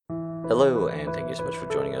Hello, and thank you so much for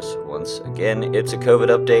joining us once again. It's a COVID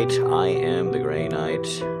update. I am the Grey Knight,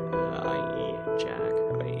 i.e., Jack,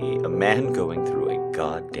 i.e., a man going through a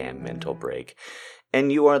goddamn mental break.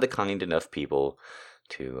 And you are the kind enough people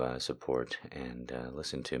to support and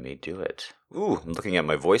listen to me do it. Ooh, I'm looking at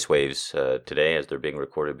my voice waves today as they're being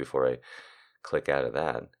recorded before I click out of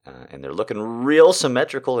that. And they're looking real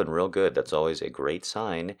symmetrical and real good. That's always a great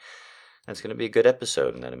sign. That's going to be a good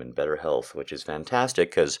episode and that I'm in better health, which is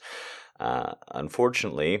fantastic because,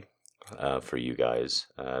 unfortunately, for you guys,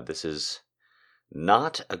 this is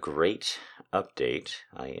not a great update.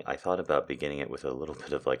 I thought about beginning it with a little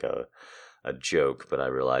bit of like a joke, but I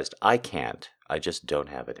realized I can't. I just don't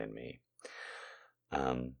have it in me.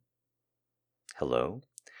 Hello.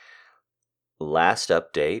 Last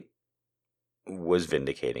update was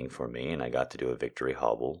vindicating for me, and I got to do a victory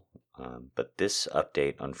hobble. But this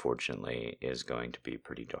update, unfortunately, is going to be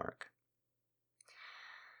pretty dark.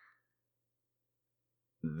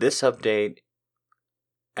 This update,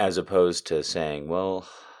 as opposed to saying, well,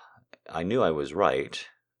 I knew I was right,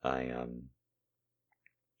 I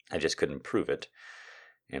just couldn't prove it,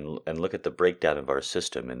 and look at the breakdown of our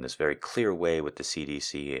system in this very clear way with the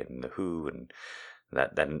CDC and the WHO, and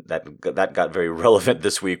that got very relevant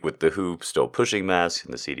this week with the WHO still pushing masks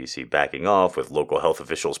and the CDC backing off, with local health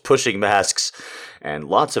officials pushing masks, and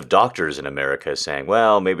lots of doctors in America saying,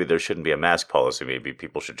 well, maybe there shouldn't be a mask policy, maybe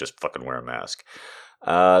people should just fucking wear a mask.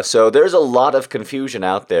 So there's a lot of confusion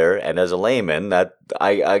out there, and as a layman, that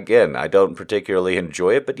I don't particularly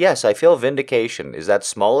enjoy it, but yes, I feel vindication. Is that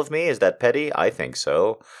small of me? Is that petty? I think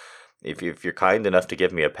so. If you're kind enough to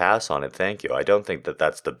give me a pass on it, thank you. I don't think that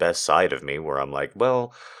that's the best side of me, where I'm like,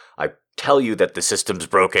 well, I tell you that the system's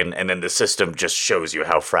broken, and then the system just shows you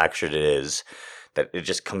how fractured it is. That it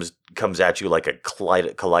just comes at you like a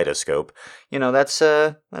kaleidoscope. You know,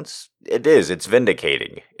 it is. It's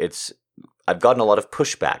vindicating. I've gotten a lot of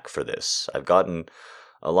pushback for this. I've gotten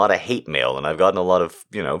a lot of hate mail, and I've gotten a lot of,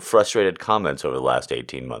 frustrated comments over the last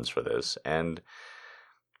 18 months for this. And,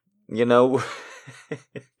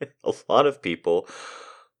 a lot of people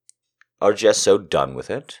are just so done with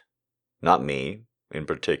it. Not me in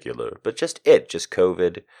particular, but just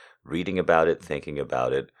COVID, reading about it, thinking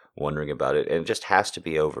about it, wondering about it, and it just has to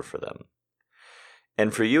be over for them.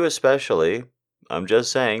 And for you especially, I'm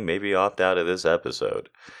just saying, maybe opt out of this episode,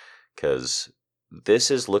 because this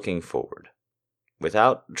is looking forward.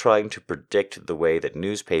 Without trying to predict the way that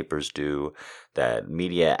newspapers do, that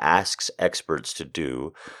media asks experts to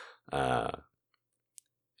do, I'm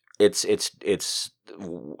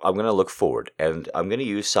going to look forward, and I'm going to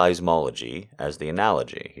use seismology as the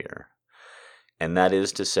analogy here. And that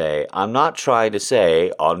is to say, I'm not trying to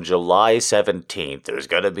say on July 17th there's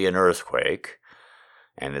going to be an earthquake,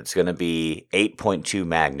 and it's going to be 8.2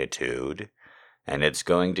 magnitude, and it's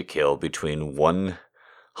going to kill between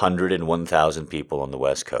 100 and 1,000 people on the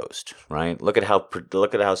West Coast, right? Look at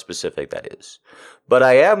how specific that is. But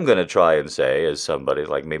I am going to try and say, as somebody,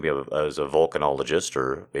 like maybe as a volcanologist,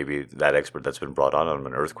 or maybe that expert that's been brought on, I'm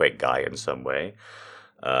an earthquake guy in some way.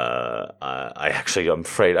 I'm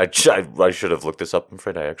afraid, I should have looked this up. I'm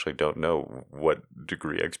afraid I actually don't know what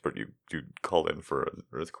degree expert you call in for an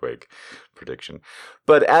earthquake prediction.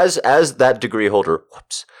 But as that degree holder,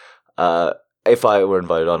 if I were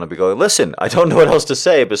invited on, I'd be going, listen, I don't know what else to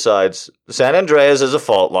say besides San Andreas is a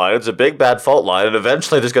fault line. It's a big, bad fault line, and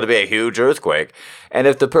eventually there's going to be a huge earthquake. And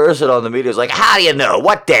if the person on the media is like, how do you know?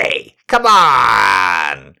 What day? Come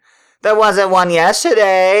on! There wasn't one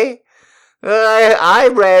yesterday.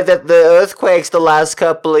 I read that the earthquakes the last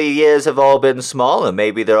couple of years have all been smaller.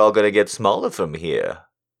 Maybe they're all going to get smaller from here.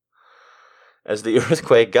 As the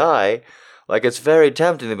earthquake guy, like, it's very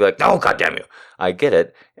tempting to be like, no, goddamn you. I get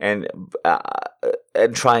it, and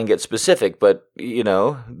try and get specific, but,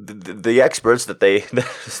 the experts that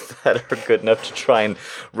are good enough to try and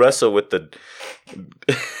wrestle with the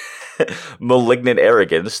malignant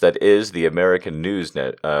arrogance that is the American news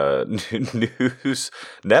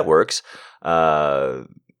networks,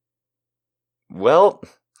 well,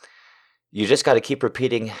 you just got to keep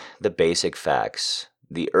repeating the basic facts.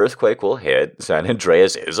 The earthquake will hit. San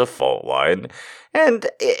Andreas is a fault line, and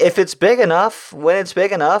if it's big enough, when it's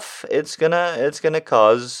big enough, it's gonna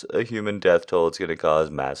cause a human death toll. It's gonna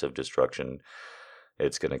cause massive destruction.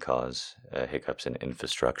 It's gonna cause hiccups in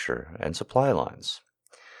infrastructure and supply lines.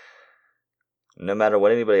 No matter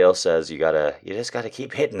what anybody else says, you just gotta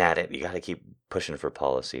keep hitting at it. You gotta keep pushing for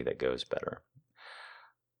policy that goes better.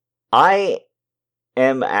 I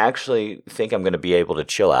am actually think I'm gonna be able to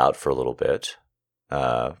chill out for a little bit.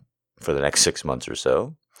 For the next 6 months or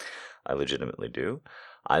so. I legitimately do.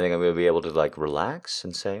 I think I'm going to be able to relax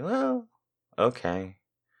and say, well, okay.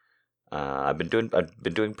 I've been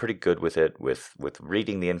doing pretty good with it, with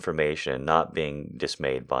reading the information and not being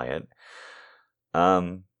dismayed by it.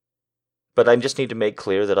 But I just need to make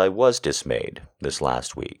clear that I was dismayed this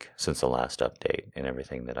last week since the last update and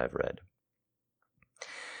everything that I've read.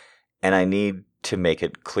 And I need to make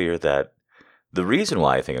it clear that the reason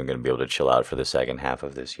why I think I'm going to be able to chill out for the second half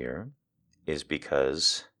of this year is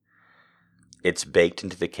because it's baked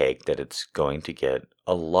into the cake that it's going to get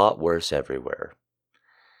a lot worse everywhere.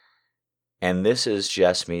 And this is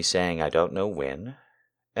just me saying I don't know when,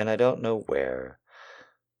 and I don't know where,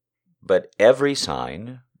 but every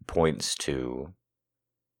sign points to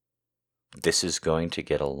this is going to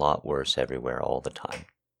get a lot worse everywhere all the time.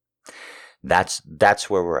 That's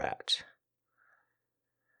where we're at.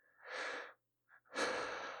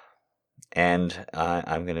 And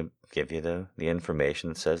I'm going to give you the information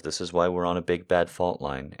that says this is why we're on a big bad fault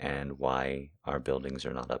line and why our buildings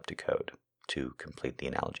are not up to code, to complete the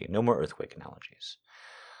analogy. No more earthquake analogies.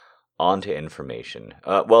 On to information.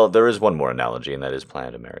 Well, there is one more analogy, and that is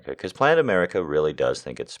Planet America, because Planet America really does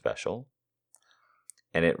think it's special,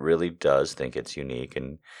 and it really does think it's unique,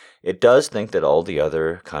 and it does think that all the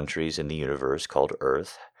other countries in the universe called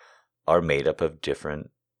Earth are made up of different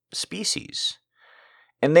species.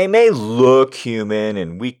 And they may look human,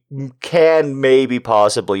 and we can maybe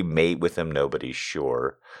possibly mate with them. Nobody's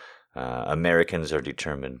sure. Americans are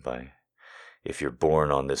determined by if you're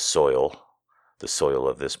born on this soil, the soil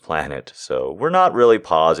of this planet. So we're not really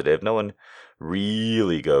positive. No one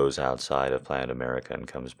really goes outside of Planet America and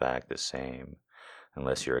comes back the same,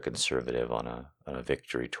 unless you're a conservative on a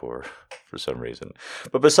victory tour for some reason.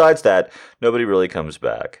 But besides that, nobody really comes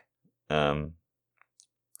back.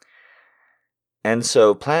 And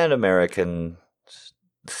so Planet Americans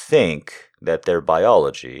think that their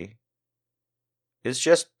biology is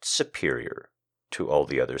just superior to all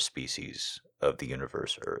the other species of the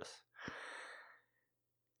universe Earth.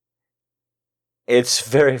 It's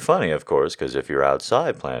very funny, of course, because if you're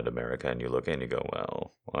outside Planet America and you look in, you go,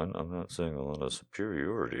 well, I'm not seeing a lot of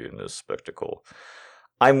superiority in this spectacle.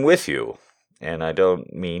 I'm with you, and I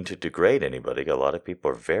don't mean to degrade anybody. A lot of people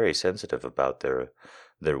are very sensitive about their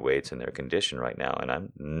weights and their condition right now, and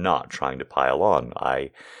I'm not trying to pile on.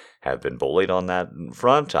 I have been bullied on that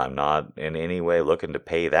front. I'm not in any way looking to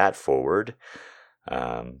pay that forward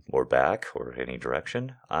or back or any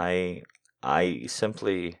direction. I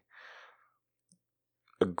simply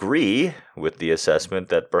agree with the assessment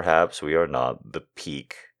that perhaps we are not the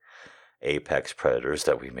peak apex predators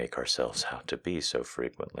that we make ourselves out to be so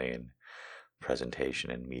frequently in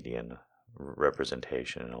presentation and media and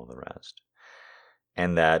representation and all the rest.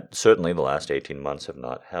 And that certainly the last 18 months have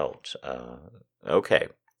not helped. Okay,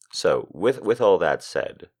 so with all that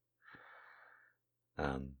said,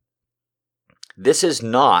 this is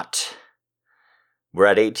not, we're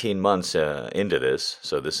at 18 months into this,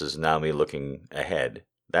 so this is now me looking ahead.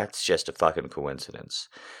 That's just a fucking coincidence.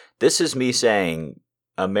 This is me saying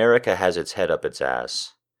America has its head up its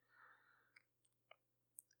ass,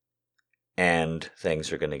 and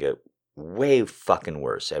things are going to get way fucking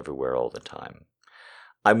worse everywhere all the time.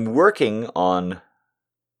 I'm working on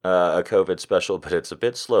a COVID special, but it's a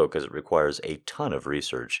bit slow because it requires a ton of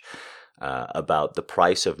research about the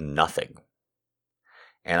price of nothing.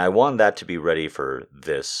 And I want that to be ready for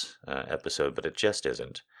this episode, but it just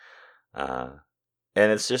isn't.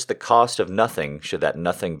 And it's just the cost of nothing, should that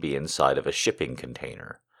nothing be inside of a shipping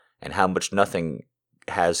container, and how much nothing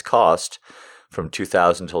has cost from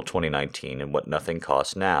 2000 till 2019, and what nothing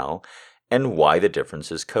costs now, and why the difference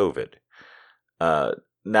is COVID.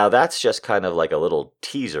 Now, that's just kind of like a little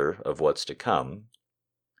teaser of what's to come,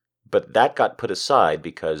 but that got put aside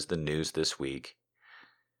because the news this week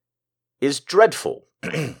is dreadful.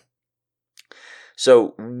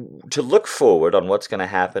 So, to look forward on what's going to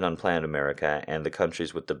happen on Planet America and the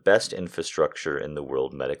countries with the best infrastructure in the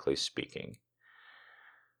world, medically speaking,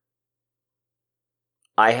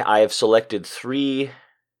 I have selected 3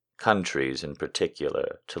 countries in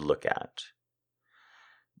particular to look at.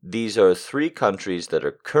 These are 3 countries that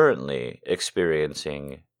are currently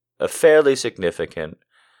experiencing a fairly significant,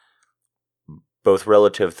 both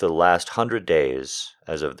relative to the last 100 days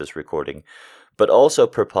as of this recording, but also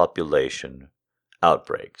per population,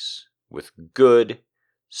 outbreaks with good,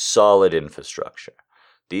 solid infrastructure.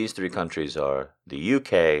 These 3 countries are the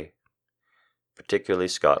UK, particularly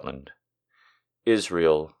Scotland,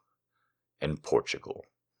 Israel, and Portugal.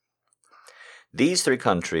 These 3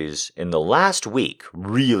 countries, in the last week,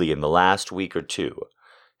 really in the last week or 2,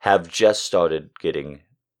 have just started getting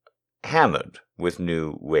hammered with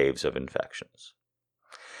new waves of infections.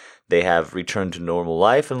 They have returned to normal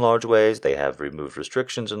life in large ways, they have removed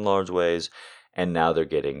restrictions in large ways, and now they're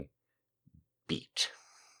getting beat.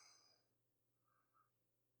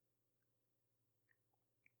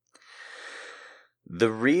 The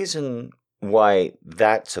reason why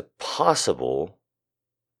that's a possible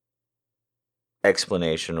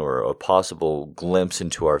explanation or a possible glimpse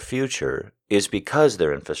into our future is because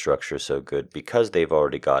their infrastructure is so good, because they've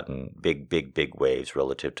already gotten big waves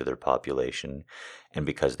relative to their population, and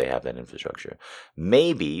because they have that infrastructure.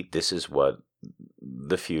 Maybe this is what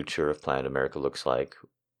the future of Planet America looks like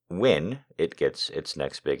when it gets its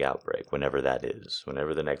next big outbreak, whenever that is,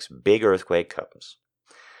 whenever the next big earthquake comes.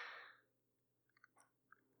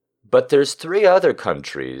 But there's 3 other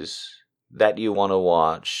countries that you want to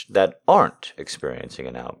watch that aren't experiencing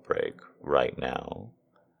an outbreak right now,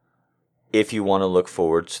 if you want to look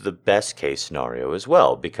forward to the best case scenario as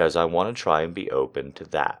well, because I want to try and be open to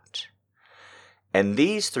that. And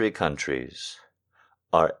these 3 countries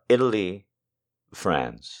are Italy,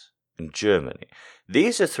 France, and Germany.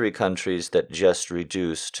 These are 3 countries that just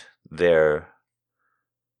reduced their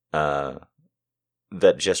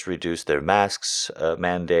masks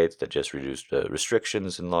mandates, that just reduced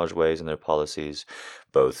restrictions in large ways in their policies,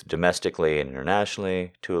 both domestically and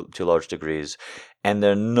internationally to large degrees, and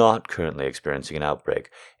they're not currently experiencing an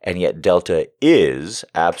outbreak. And yet Delta is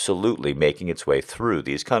absolutely making its way through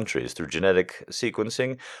these countries through genetic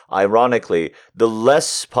sequencing. Ironically, the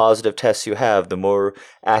less positive tests you have, the more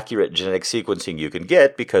accurate genetic sequencing you can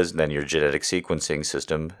get, because then your genetic sequencing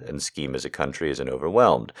system and scheme as a country isn't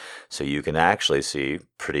overwhelmed. So you can actually see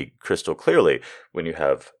pretty crystal clearly when you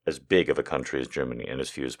have as big of a country as Germany and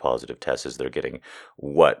as few as positive tests as they're getting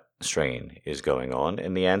what strain is going on.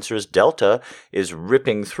 And the answer is Delta is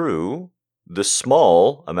ripping through the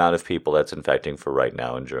small amount of people that's infecting for right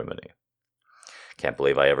now in Germany. Can't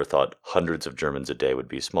believe I ever thought hundreds of Germans a day would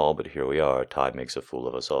be small, but here we are. Time makes a fool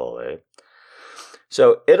of us all, eh?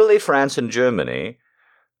 So Italy, France, and Germany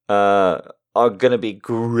are going to be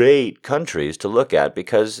great countries to look at,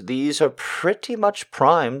 because these are pretty much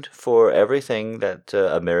primed for everything that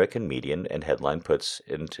American media and headline puts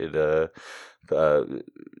into the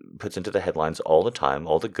headlines all the time,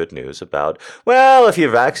 all the good news about, well, if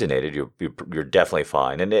you're vaccinated, you're definitely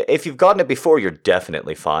fine. And if you've gotten it before, you're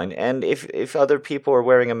definitely fine. And if other people are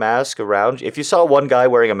wearing a mask around, if you saw one guy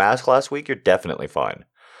wearing a mask last week, you're definitely fine.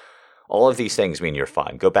 All of these things mean you're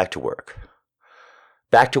fine. Go back to work.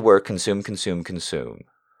 Back to work, consume.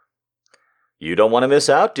 You don't want to miss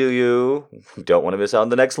out, do you? Don't want to miss out on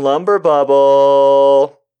the next lumber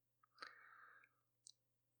bubble.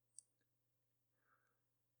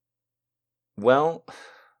 Well,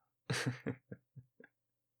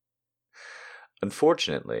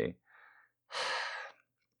 unfortunately,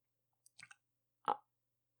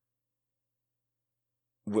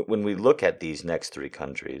 when we look at these next 3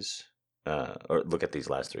 countries, or look at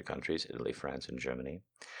these last 3 countries, Italy, France, and Germany,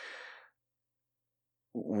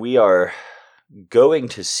 we are going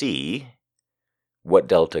to see what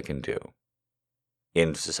Delta can do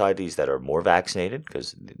in societies that are more vaccinated,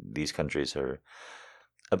 because these countries are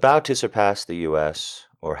about to surpass the U.S.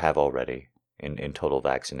 or have already in total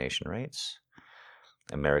vaccination rates.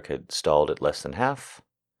 America stalled at less than half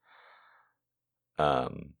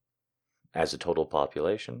as a total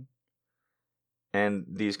population. And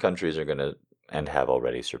these countries are going to, and have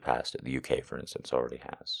already surpassed it. The UK, for instance, already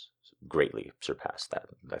has greatly surpassed that.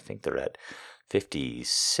 I think they're at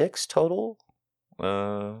 56 total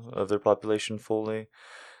of their population fully.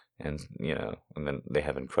 And, and then they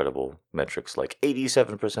have incredible metrics like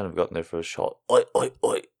 87% have gotten their first shot. Oi, oi,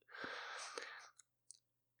 oi.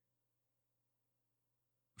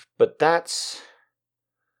 But that's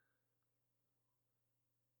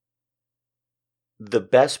the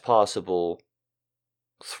best possible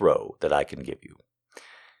throw that I can give you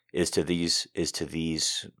is to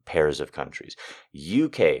these pairs of countries.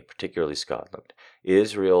 UK, particularly Scotland,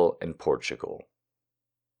 Israel, and Portugal,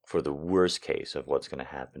 for the worst case of what's going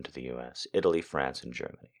to happen to the US, Italy, France, and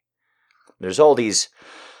Germany. There's all these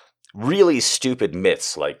really stupid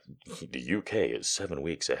myths like the UK is 7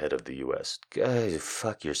 weeks ahead of the US.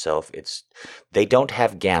 Fuck yourself. They don't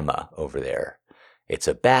have gamma over there. It's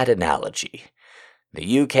a bad analogy.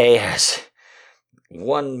 The UK has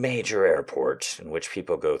one major airport in which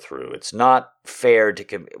people go through. It's not fair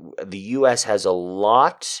to... The US has a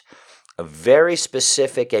lot of very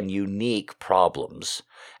specific and unique problems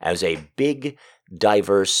as a big,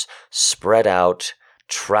 diverse, spread out,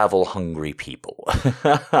 travel-hungry people.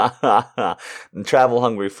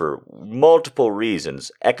 Travel-hungry for multiple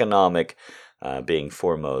reasons, economic being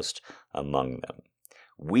foremost among them.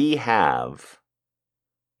 We have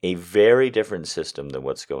a very different system than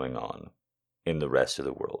what's going on in the rest of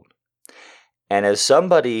the world. And as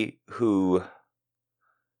somebody who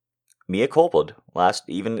mea culpa.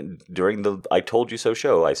 Even during the I Told You So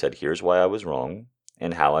show, I said, here's why I was wrong,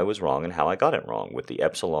 and how I was wrong, and how I got it wrong with the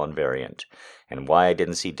Epsilon variant, and why I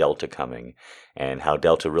didn't see Delta coming, and how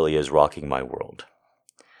Delta really is rocking my world.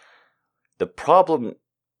 The problem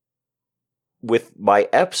with my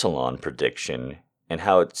Epsilon prediction and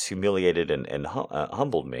how it's humiliated and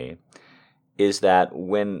humbled me is that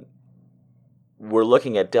when we're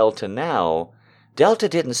looking at Delta now, Delta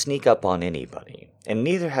didn't sneak up on anybody, and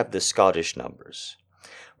neither have the Scottish numbers.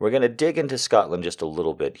 We're going to dig into Scotland just a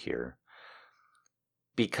little bit here,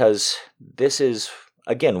 because this is,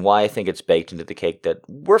 again, why I think it's baked into the cake that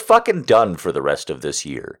we're fucking done for the rest of this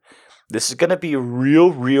year. This is going to be real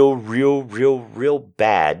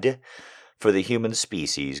bad for the human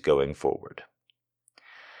species going forward.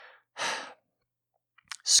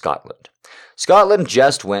 Scotland. Scotland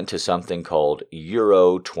just went to something called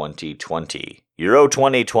Euro 2020. Euro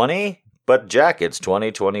 2020? But Jack, it's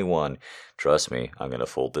 2021. Trust me, I'm going to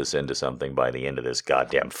fold this into something by the end of this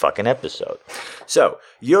goddamn fucking episode. So,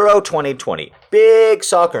 Euro 2020. Big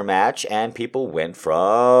soccer match, and people went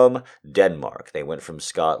from Denmark. They went from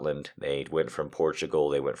Scotland. They went from Portugal.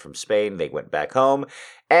 They went from Spain. They went back home.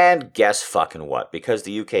 And guess fucking what? Because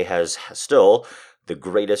the UK has still the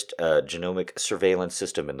greatest genomic surveillance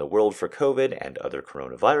system in the world for COVID and other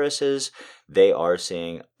coronaviruses, they are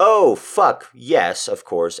seeing, oh, fuck, yes, of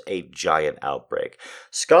course, a giant outbreak.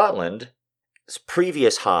 Scotland's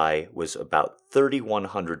previous high was about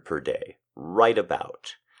 3,100 per day, right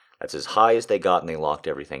about. That's as high as they got, and they locked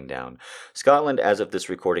everything down. Scotland, as of this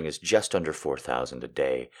recording, is just under 4,000 a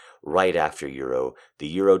day, right after Euro. The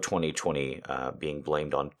Euro 2020 being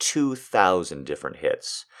blamed on 2,000 different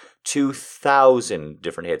hits. 2,000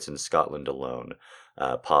 different hits in Scotland alone,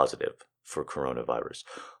 positive for coronavirus.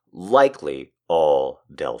 Likely all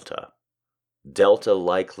Delta. Delta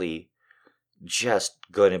likely just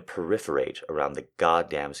going to proliferate around the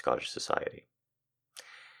goddamn Scottish society.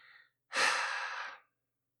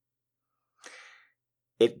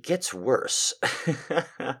 It gets worse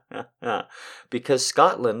because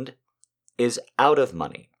Scotland is out of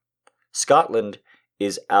money. Scotland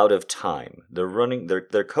is out of time.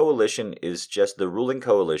 Their coalition is just, the ruling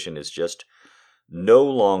coalition is just no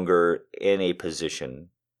longer in a position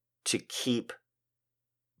to keep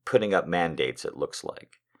putting up mandates, it looks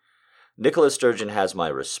like. Nicola Sturgeon has my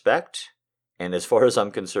respect, and as far as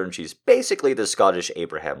I'm concerned, she's basically the Scottish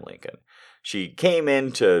Abraham Lincoln. She came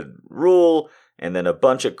in to rule, and then a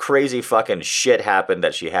bunch of crazy fucking shit happened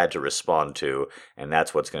that she had to respond to, and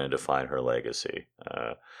that's what's going to define her legacy.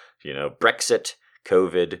 Brexit,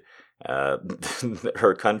 COVID,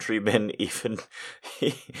 her countrymen, even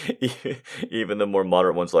the more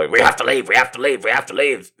moderate ones, like, we have to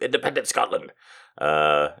leave, independent Scotland.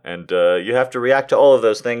 You have to react to all of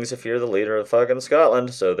those things if you're the leader of fucking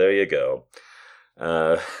Scotland, so there you go.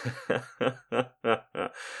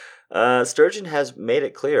 Sturgeon has made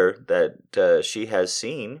it clear that she has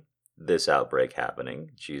seen this outbreak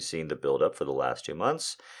happening. She's seen the build-up for the last 2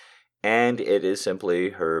 months, and it is simply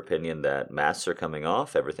her opinion that masks are coming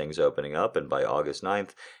off, everything's opening up, and by August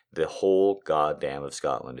 9th, the whole goddamn of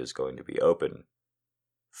Scotland is going to be open.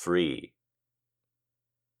 Free.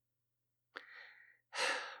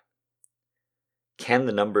 Can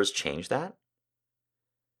the numbers change that?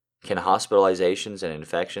 Can hospitalizations and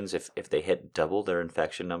infections, if they hit double their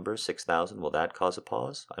infection numbers, 6,000, will that cause a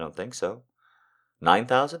pause? I don't think so.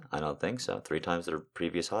 9,000? I don't think so. 3 times their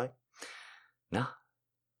previous high? No.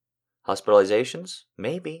 Hospitalizations?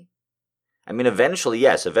 Maybe. I mean, eventually,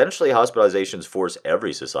 yes. Eventually, hospitalizations force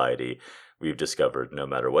every society we've discovered, no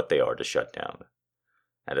matter what they are, to shut down.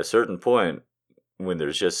 At a certain point, when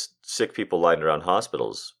there's just sick people lying around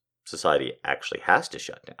hospitals, society actually has to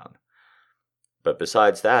shut down. But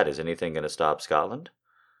besides that, is anything going to stop Scotland?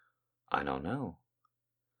 I don't know.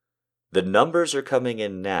 The numbers are coming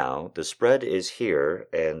in now, the spread is here,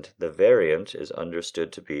 and the variant is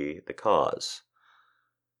understood to be the cause.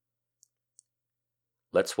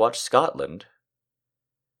 Let's watch Scotland,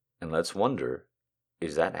 and let's wonder,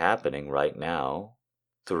 is that happening right now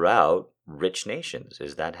throughout rich nations?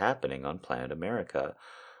 Is that happening on planet America,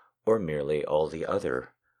 or merely all the other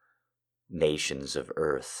nations of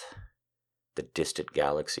Earth? The distant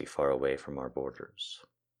galaxy far away from our borders.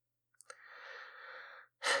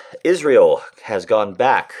 Israel has gone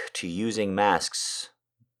back to using masks.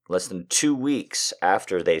 Less than 2 weeks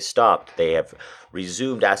after they stopped, they have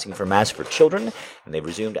resumed asking for masks for children, and they've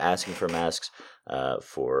resumed asking for masks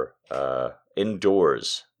for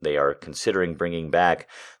indoors. They are considering bringing back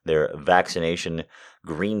their vaccination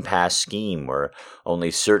green pass scheme, where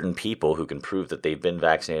only certain people who can prove that they've been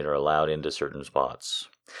vaccinated are allowed into certain spots.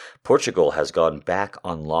 Portugal has gone back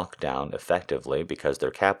on lockdown effectively because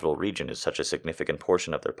their capital region is such a significant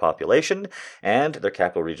portion of their population, and their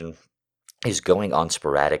capital region is going on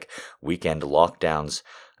sporadic weekend lockdowns.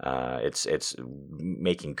 It's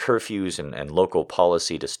making curfews and local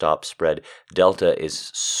policy to stop spread. Delta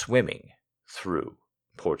is swimming through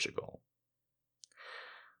Portugal.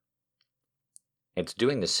 It's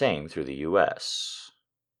doing the same through the US.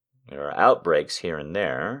 There are outbreaks here and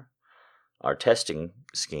there. Our testing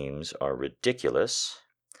schemes are ridiculous.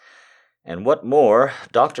 And what more,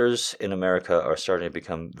 doctors in America are starting to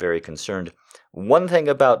become very concerned. One thing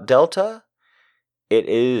about Delta, it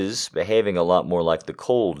is behaving a lot more like the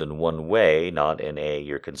cold in one way, not in a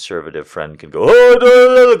your conservative friend can go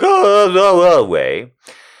way.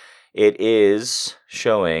 It is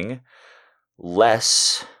showing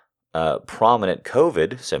less prominent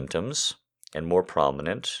COVID symptoms and more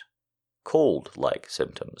prominent cold-like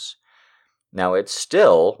symptoms. Now, it's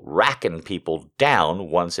still racking people down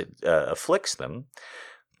once it afflicts them,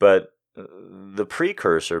 but the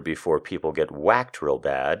precursor before people get whacked real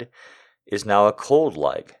bad is now a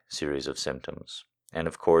cold-like series of symptoms. And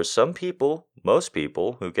of course, some people, most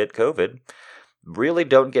people who get COVID, really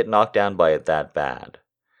don't get knocked down by it that bad.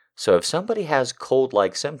 So if somebody has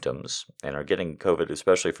cold-like symptoms and are getting COVID,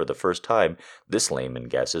 especially for the first time, this layman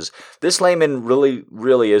guesses, this layman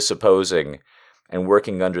really is supposing and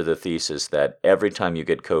working under the thesis that every time you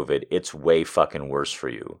get COVID, it's way fucking worse for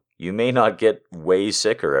you. You may not get way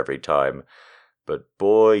sicker every time, but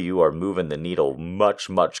boy, you are moving the needle much,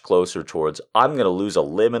 much closer towards, I'm going to lose a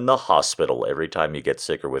limb in the hospital every time you get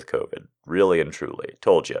sicker with COVID. Really and truly.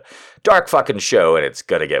 Told you. Dark fucking show, and it's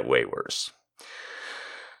going to get way worse.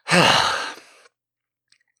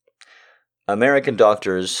 American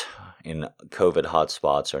doctors in COVID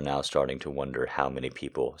hotspots are now starting to wonder how many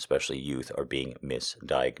people, especially youth, are being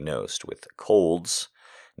misdiagnosed with colds,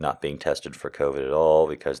 not being tested for COVID at all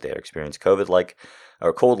because they experience COVID-like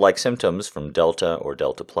or cold-like symptoms from Delta or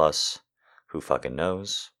Delta Plus. Who fucking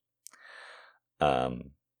knows?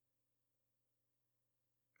 And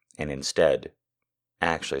instead,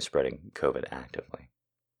 actually spreading COVID actively.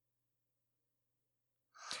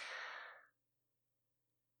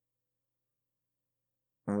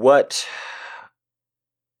 What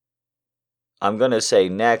I'm going to say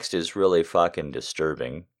next is really fucking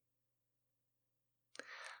disturbing.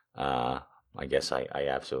 I guess I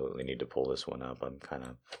absolutely need to pull this one up. I'm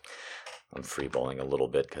freeballing a little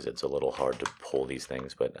bit because it's a little hard to pull these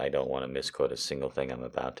things, but I don't want to misquote a single thing I'm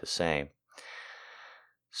about to say.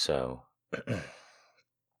 So,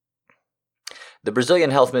 the Brazilian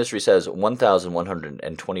Health Ministry says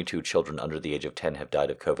 1,122 children under the age of 10 have died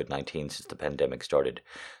of COVID-19 since the pandemic started.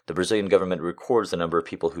 The Brazilian government records the number of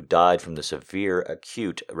people who died from the severe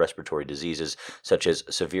acute respiratory diseases, such as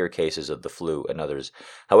severe cases of the flu and others.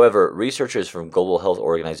 However, researchers from global health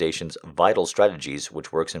organizations Vital Strategies,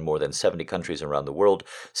 which works in more than 70 countries around the world,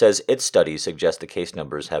 says its studies suggest the case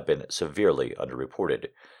numbers have been severely underreported.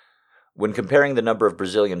 When comparing the number of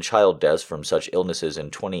Brazilian child deaths from such illnesses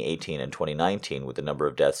in 2018 and 2019 with the number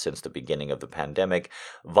of deaths since the beginning of the pandemic,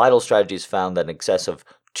 Vital Strategies found that in excess of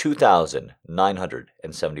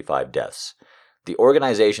 2,975 deaths. The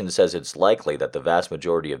organization says it's likely that the vast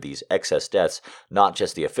majority of these excess deaths, not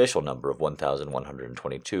just the official number of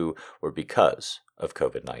 1,122, were because of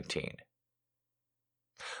COVID-19.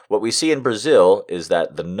 What we see in Brazil is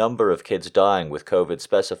that the number of kids dying with COVID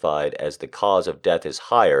specified as the cause of death is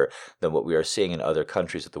higher than what we are seeing in other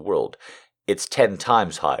countries of the world. It's 10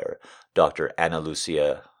 times higher, Dr. Ana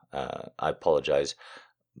Lucia, Berenbach,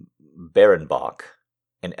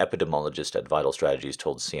 an epidemiologist at Vital Strategies,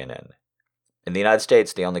 told CNN. In the United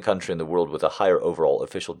States, the only country in the world with a higher overall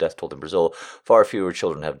official death toll than Brazil, far fewer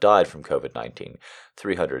children have died from COVID-19,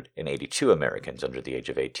 382 Americans under the age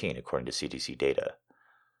of 18, according to CDC data.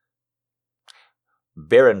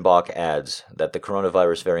 Berenbach adds that the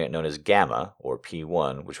coronavirus variant known as Gamma, or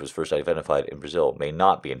P1, which was first identified in Brazil, may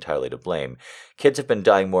not be entirely to blame. Kids have been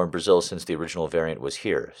dying more in Brazil since the original variant was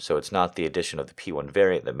here, so it's not the addition of the P1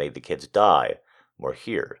 variant that made the kids die more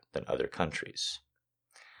here than other countries.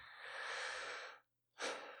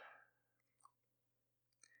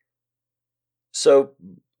 So,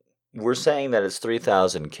 we're saying that it's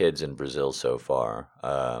 3,000 kids in Brazil so far,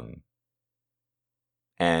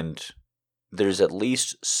 and there's at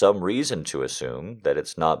least some reason to assume that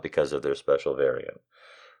it's not because of their special variant.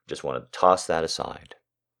 Just want to toss that aside.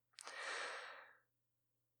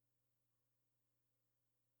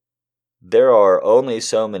 There are only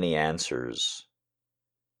so many answers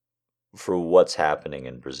for what's happening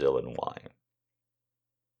in Brazil and why.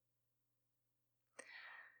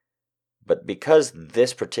 But because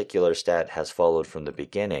this particular stat has followed from the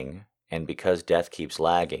beginning, and because death keeps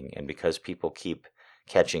lagging, and because people keep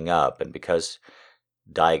catching up, and because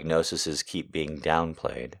diagnoses keep being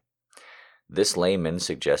downplayed, this layman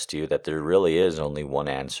suggests to you that there really is only one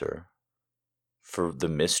answer for the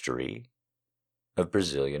mystery of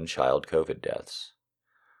Brazilian child COVID deaths.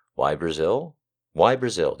 Why Brazil? Why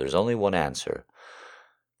Brazil? There's only one answer.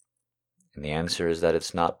 And the answer is that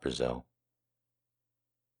it's not Brazil.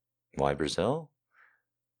 Why Brazil?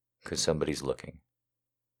 Because somebody's looking.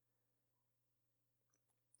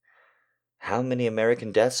 How many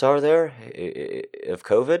American deaths are there of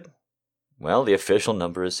COVID? Well, the official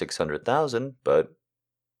number is 600,000, but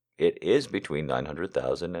it is between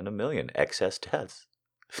 900,000 and 1 million excess deaths.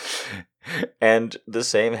 And the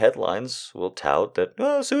same headlines will tout that,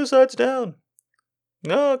 oh, suicide's down.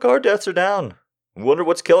 No, car deaths are down. Wonder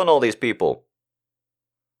what's killing all these people.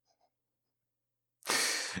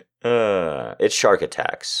 It's shark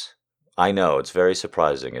attacks. I know, it's very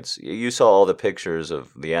surprising. You saw all the pictures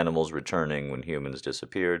of the animals returning when humans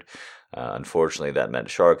disappeared. Unfortunately, that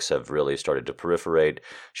meant sharks have really started to proliferate.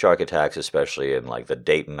 Shark attacks, especially in like the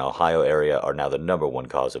Dayton, Ohio area, are now the #1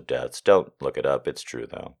 cause of deaths. Don't look it up. It's true,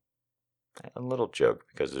 though. A little joke,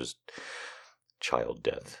 because there's child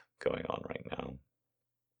death going on right now.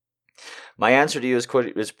 My answer to you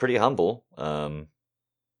is pretty humble.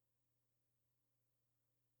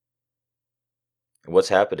 What's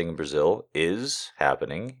happening in Brazil is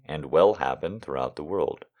happening and will happen throughout the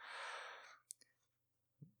world.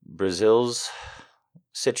 Brazil's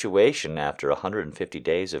situation after 150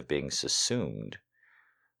 days of being subsumed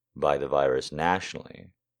by the virus nationally.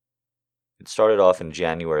 It started off in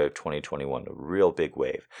January of 2021, a real big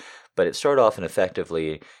wave. But it started off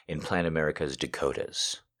effectively in Plan America's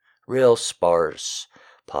Dakotas. Real sparse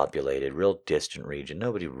populated, real distant region.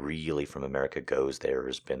 Nobody really from America goes there or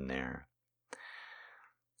has been there.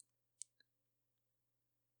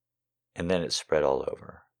 And then it spread all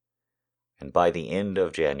over. And by the end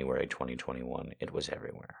of January 2021, it was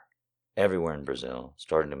everywhere. Everywhere in Brazil,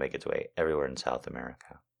 starting to make its way everywhere in South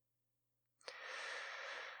America.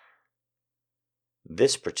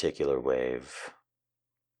 This particular wave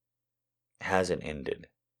hasn't ended.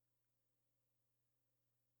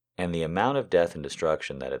 And the amount of death and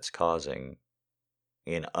destruction that it's causing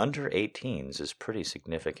in under 18s is pretty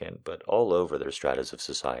significant, but all over their stratas of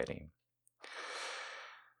society.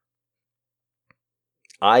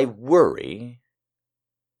 I worry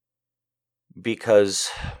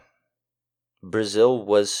because Brazil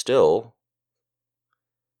was still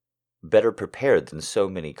better prepared than so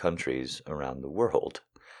many countries around the world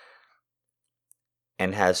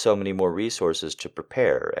and has so many more resources to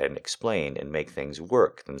prepare and explain and make things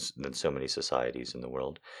work than so many societies in the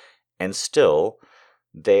world. And still,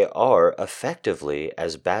 they are effectively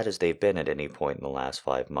as bad as they've been at any point in the last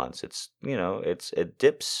 5 months. It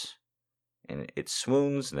dips and it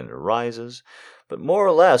swoons and then it rises. But more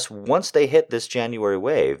or less, once they hit this January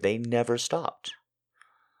wave, they never stopped.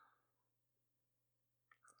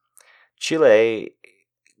 Chile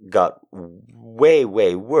got way,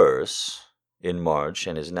 way worse in March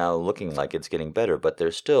and is now looking like it's getting better, but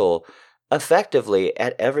they're still effectively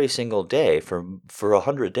at every single day for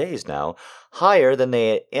 100 days now, higher than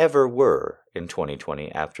they ever were in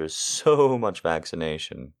 2020 after so much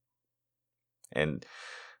vaccination and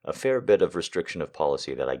a fair bit of restriction of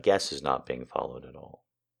policy that I guess is not being followed at all.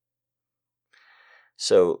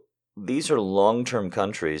 So these are long-term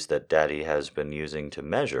countries that Daddy has been using to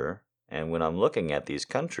measure. And when I'm looking at these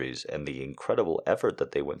countries and the incredible effort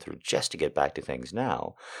that they went through just to get back to things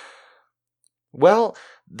now, well,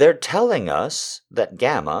 they're telling us that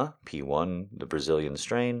Gamma, P1, the Brazilian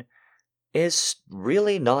strain, is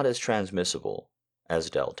really not as transmissible as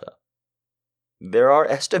Delta. There are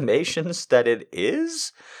estimations that it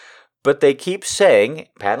is, but they keep saying,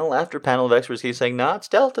 panel after panel of experts keep saying, nah, it's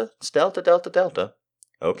Delta, it's Delta, Delta, Delta.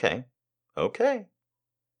 Okay.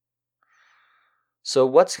 So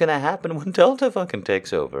what's going to happen when Delta fucking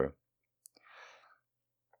takes over?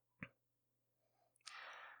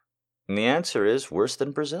 And the answer is worse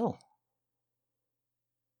than Brazil.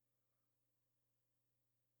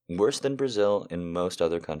 Worse than Brazil in most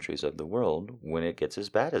other countries of the world when it gets as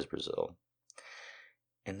bad as Brazil.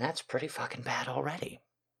 And that's pretty fucking bad already.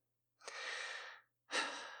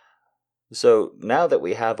 So now that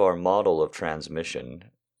we have our model of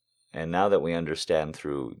transmission, and now that we understand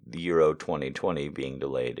through the Euro 2020 being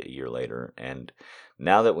delayed a year later, and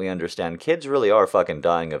now that we understand kids really are fucking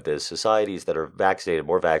dying of this, societies that are vaccinated,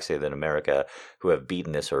 more vaccinated than America, who have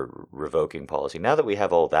beaten this or revoking policy, now that we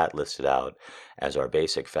have all that listed out as our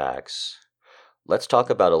basic facts, let's talk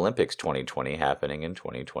about Olympics 2020 happening in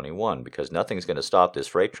 2021, because nothing's going to stop this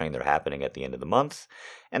freight train. They're happening at the end of the month.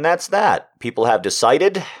 And that's that. People have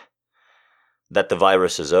decided that the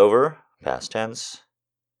virus is over, past tense.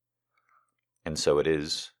 And so it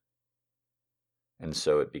is. And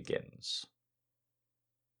so it begins.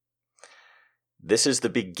 This is the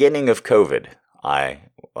beginning of COVID. I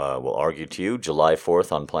will argue to you, July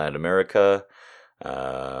 4th on Planet America,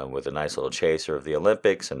 with a nice little chaser of the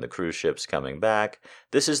Olympics and the cruise ships coming back.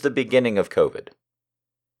 This is the beginning of COVID.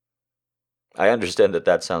 I understand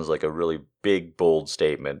that sounds like a really big, bold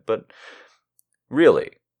statement, but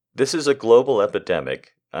really, this is a global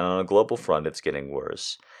epidemic, and on a global front, it's getting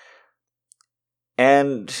worse.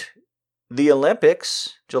 And the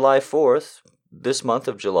Olympics, July 4th, this month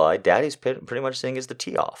of July, Daddy's pretty much saying is the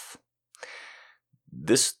tee-off.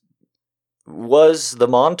 This was the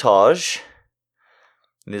montage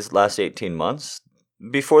in these last 18 months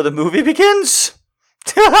before the movie begins.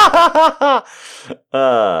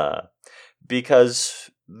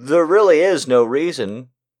 Because there really is no reason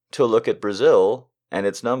to look at Brazil and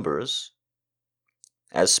its numbers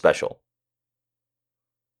as special.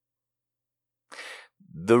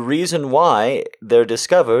 The reason why they're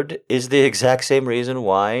discovered is the exact same reason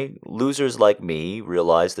why losers like me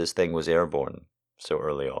realized this thing was airborne so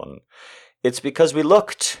early on. It's because we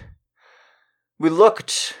looked. We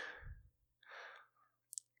looked.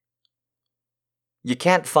 You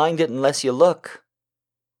can't find it unless you look.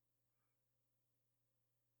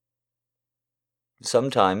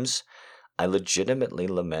 Sometimes I legitimately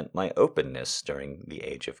lament my openness during the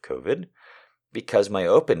age of COVID, because my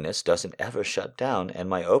openness doesn't ever shut down, and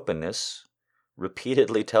my openness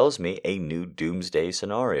repeatedly tells me a new doomsday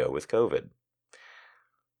scenario with COVID.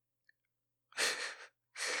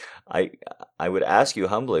 I would ask you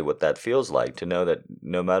humbly what that feels like, to know that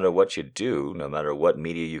no matter what you do, no matter what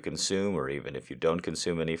media you consume, or even if you don't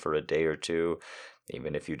consume any for a day or two,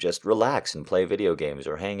 even if you just relax and play video games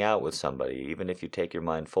or hang out with somebody, even if you take your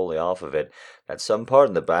mind fully off of it, that some part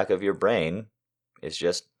in the back of your brain is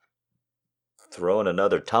just throwing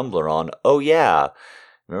another tumbler on. Oh yeah,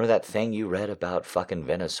 remember that thing you read about fucking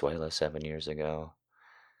Venezuela 7 years ago?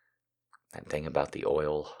 That thing about the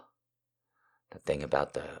oil? That thing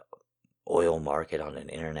about the oil market on an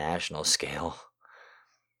international scale?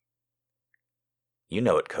 You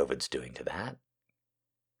know what COVID's doing to that.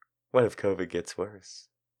 What if COVID gets worse?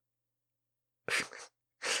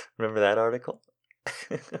 Remember that article?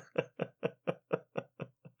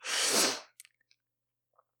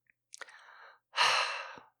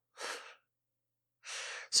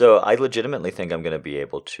 So I legitimately think I'm going to be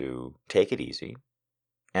able to take it easy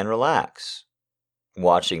and relax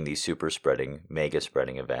watching these super spreading, mega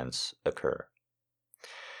spreading events occur.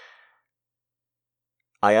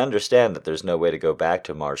 I understand that there's no way to go back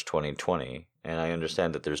to March 2020, and I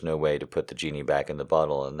understand that there's no way to put the genie back in the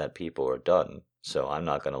bottle and that people are done. So I'm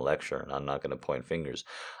not going to lecture and I'm not going to point fingers.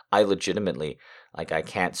 I legitimately, I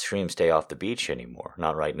can't scream stay off the beach anymore.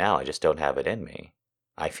 Not right now. I just don't have it in me.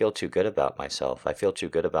 I feel too good about myself. I feel too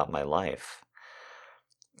good about my life.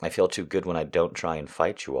 I feel too good when I don't try and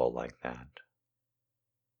fight you all like that.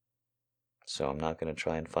 So I'm not going to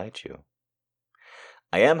try and fight you.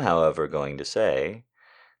 I am, however, going to say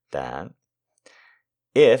that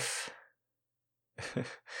if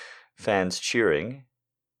fans cheering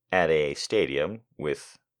at a stadium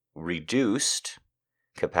with reduced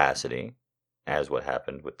capacity, as what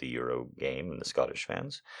happened with the Euro game and the Scottish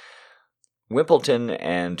fans, Wimbledon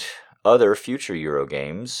and other future Euro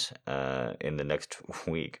games in the next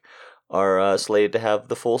week are slated to have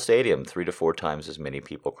the full stadium, 3 to 4 times as many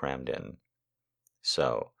people crammed in.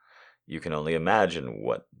 So you can only imagine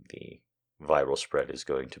what the viral spread is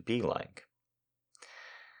going to be like.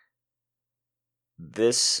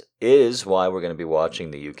 This is why we're going to be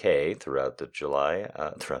watching the UK throughout July,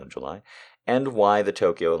 and why the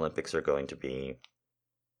Tokyo Olympics are going to be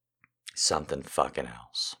something fucking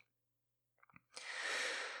else.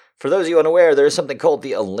 For those of you unaware, there is something called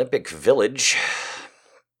the Olympic Village.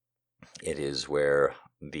 It is where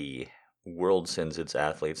the world sends its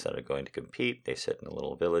athletes that are going to compete. They sit in a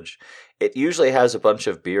little village. It usually has a bunch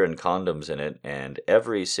of beer and condoms in it, and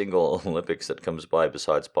every single Olympics that comes by,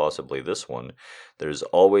 besides possibly this one, there's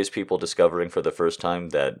always people discovering for the first time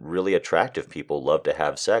that really attractive people love to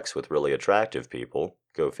have sex with really attractive people.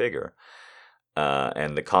 Go figure.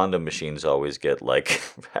 And the condom machines always get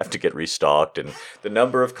have to get restocked, and the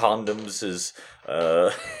number of condoms is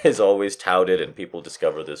is always touted, and people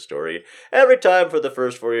discover this story every time for the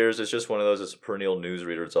first 4 years. It's just one of those, as a perennial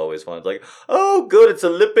newsreader, it's always fun. It's like, oh, good, it's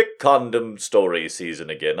Olympic condom story season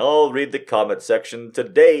again. I'll read the comment section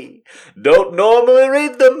today. Don't normally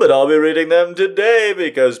read them, but I'll be reading them today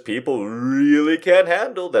because people really can't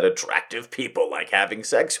handle that attractive people like having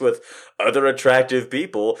sex with other attractive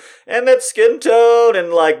people, and that skin tone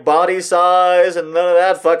and like body size and none of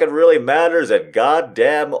that fucking really matters at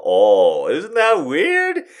goddamn all. Isn't that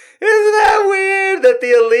weird? Isn't that weird that the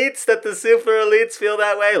elites, that the super elites feel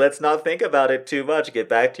that way? Let's not think about it too much. Get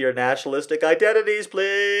back to your nationalistic identities,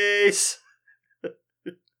 please.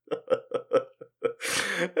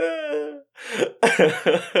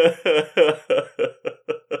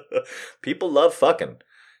 People love fucking,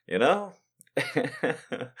 you know?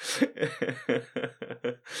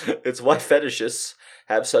 It's why fetishists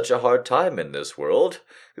have such a hard time in this world.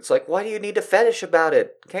 It's like, why do you need to fetish about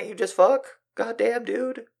it? Can't you just fuck? Goddamn,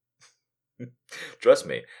 dude. Trust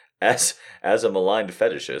me, as a maligned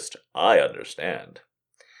fetishist, I understand.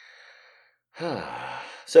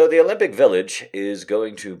 So the Olympic Village is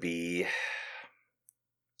going to be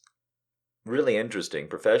really interesting.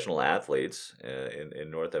 Professional athletes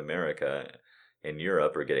in North America, in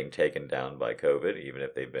Europe, are getting taken down by COVID, even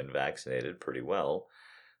if they've been vaccinated pretty well.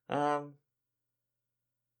 They're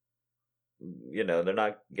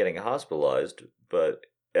not getting hospitalized, but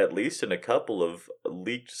at least in a couple of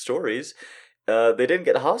leaked stories, they didn't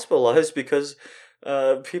get hospitalized because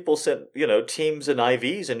people sent, teams and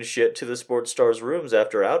IVs and shit to the sports stars' rooms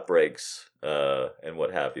after outbreaks, and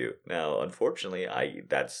what have you. Now, unfortunately,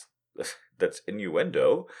 that's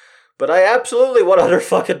innuendo, but I absolutely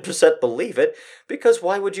 100% believe it, because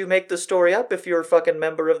why would you make the story up if you're a fucking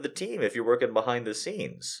member of the team, if you're working behind the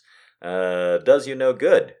scenes? Does you no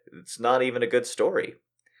good. It's not even a good story.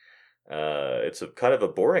 It's a kind of a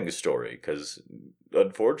boring story, because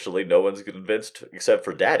unfortunately no one's convinced, except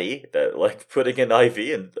for Daddy, that like putting an IV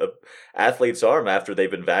in an athlete's arm after they've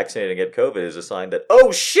been vaccinated and get COVID is a sign that,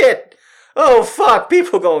 oh shit, oh fuck,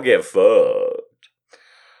 people gonna get fucked.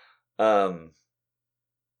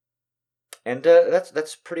 And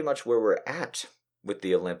that's pretty much where we're at with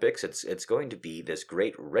the Olympics. It's going to be this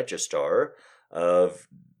great register of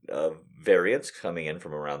variants coming in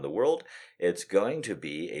from around the world. It's going to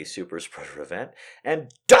be a super spreader event.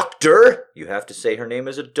 And Doctor, you have to say her name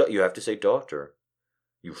is you have to say Doctor.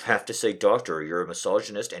 You have to say Doctor. You're a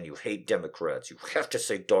misogynist and you hate Democrats. You have to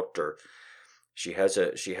say Doctor. She has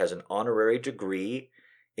an honorary degree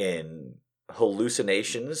in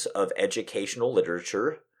hallucinations of educational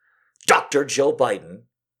literature. Dr. Joe Biden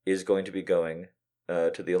is going to be going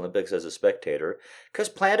to the Olympics as a spectator, because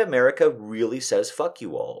Planned America really says fuck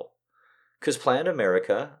you all. Because Planned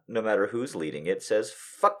America, no matter who's leading it, says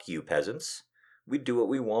fuck you peasants. We do what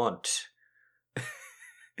we want.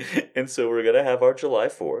 And so we're going to have our July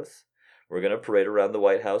 4th. We're going to parade around the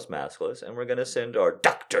White House maskless, and we're going to send our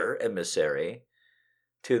doctor emissary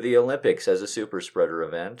to the Olympics as a super spreader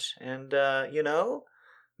event. And,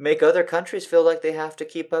 make other countries feel like they have to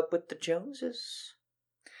keep up with the Joneses.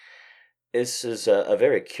 This is a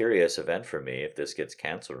very curious event for me, if this gets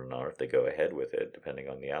canceled or not, if they go ahead with it, depending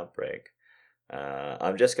on the outbreak.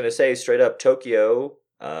 I'm just going to say straight up, Tokyo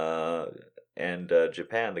and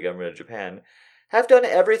Japan, the government of Japan, have done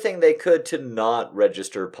everything they could to not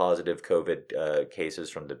register positive COVID cases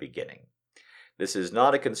from the beginning. This is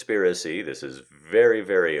not a conspiracy. This is very,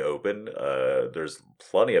 very open. There's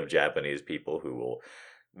plenty of Japanese people who will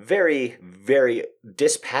very, very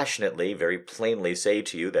dispassionately, very plainly say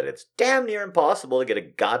to you that it's damn near impossible to get a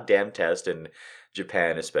goddamn test in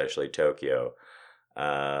Japan, especially Tokyo.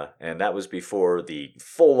 And that was before the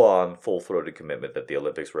full-on, full-throated commitment that the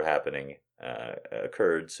Olympics were happening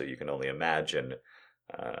occurred, so you can only imagine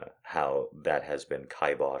how that has been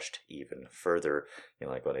kiboshed even further.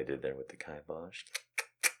 Like what I did there with the kibosh.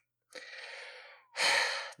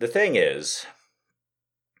 The thing is,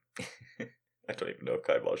 I don't even know if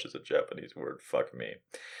kibosh is a Japanese word. Fuck me.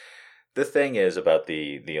 The thing is about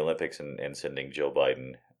the Olympics and sending Joe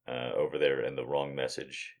Biden over there, and the wrong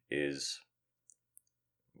message is,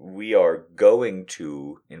 we are going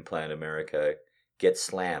to, in Planned America, get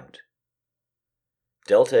slammed.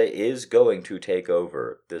 Delta is going to take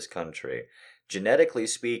over this country. Genetically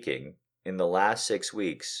speaking, in the last 6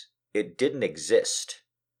 weeks, it didn't exist.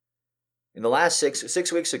 In the last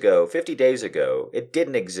 6 weeks ago, 50 days ago, it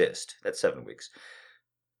didn't exist. That's 7 weeks.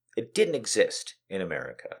 It didn't exist in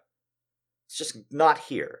America. It's just not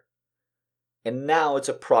here. And now it's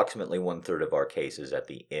approximately 1/3 of our cases at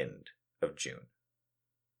the end of June.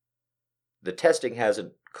 The testing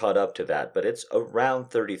hasn't caught up to that, but it's around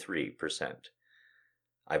 33%.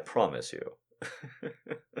 I promise you.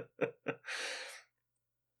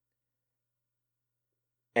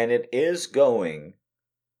 And it is going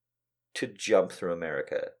to jump through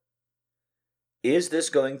America. Is this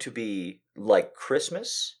going to be like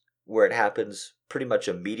Christmas, where it happens pretty much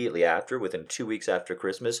immediately after, within 2 weeks after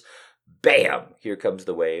Christmas? Bam! Here comes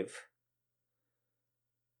the wave.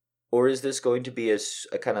 Or is this going to be a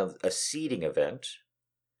kind of a seeding event,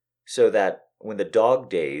 so that when the dog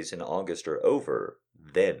days in August are over,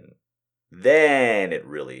 then it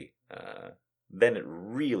really,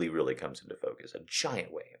 really comes into focus. A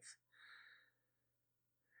giant wave.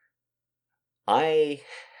 I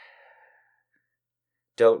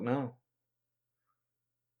don't know.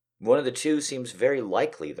 One of the two seems very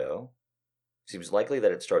likely, though. Seems likely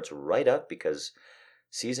that it starts right up, because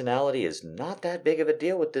seasonality is not that big of a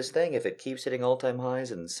deal with this thing if it keeps hitting all-time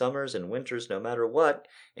highs in summers and winters no matter what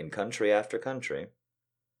in country after country.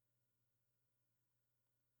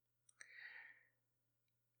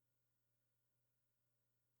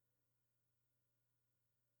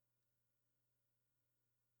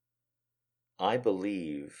 I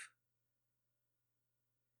believe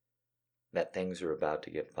that things are about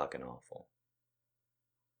to get fucking awful.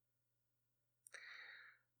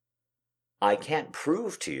 I can't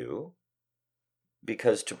prove to you,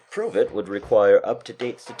 because to prove it would require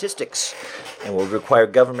up-to-date statistics, and would require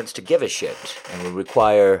governments to give a shit, and would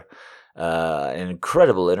require an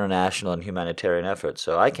incredible international and humanitarian effort.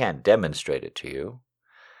 So I can't demonstrate it to you,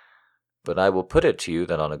 but I will put it to you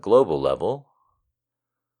that on a global level,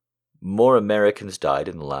 more Americans died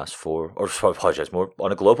in the last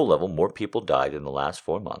on a global level, more people died in the last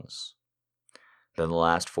 4 months than the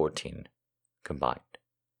last 14 combined.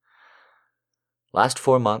 Last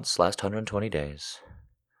 4 months, last 120 days,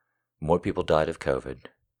 more people died of COVID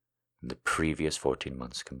than the previous 14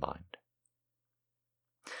 months combined.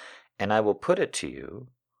 And I will put it to you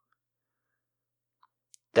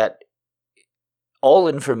that all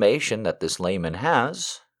information that this layman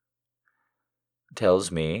has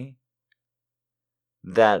tells me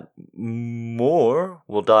that more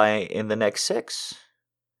will die in the next 6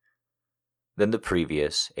 than the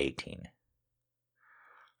previous 18.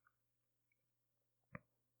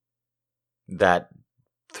 That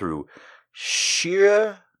through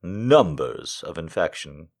sheer numbers of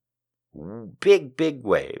infection, big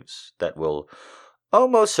waves that will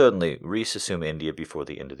almost certainly resuscitate India before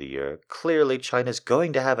the end of the year. Clearly, China's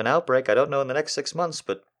going to have an outbreak. I don't know in the next 6 months,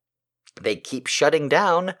 but they keep shutting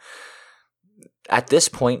down. At this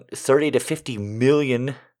point, 30 to 50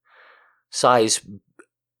 million size,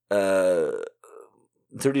 30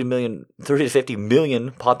 to 50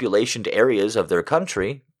 million populationed areas of their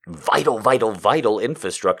country. Vital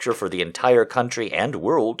infrastructure for the entire country and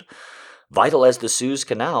world. Vital as the Suez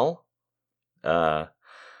Canal.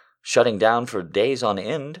 Shutting down for days on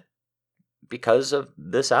end because of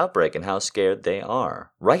this outbreak and how scared they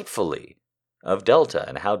are, rightfully, of Delta,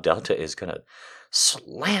 and how Delta is going to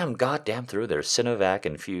slam goddamn through their Sinovac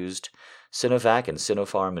and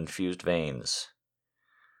Sinopharm infused veins.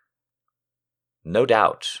 No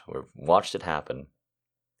doubt, we've watched it happen.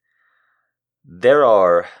 There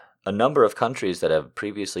are a number of countries that have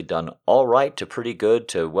previously done all right to pretty good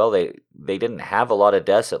to, well, they didn't have a lot of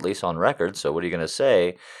deaths, at least on record, so what are you going to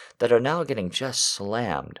say, that are now getting just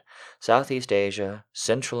slammed. Southeast Asia,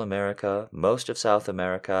 Central America, most of South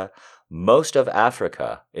America, most of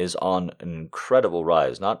Africa is on an incredible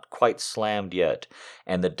rise, not quite slammed yet,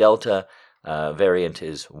 and the Delta variant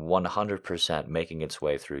is 100% making its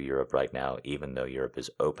way through Europe right now, even though Europe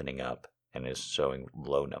is opening up and is showing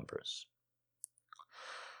low numbers.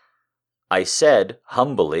 I said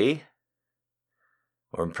humbly,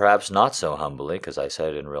 or perhaps not so humbly, because I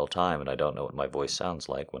said it in real time and I don't know what my voice sounds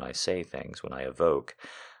like when I say things, when I evoke.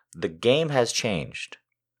 The game has changed.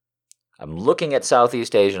 I'm looking at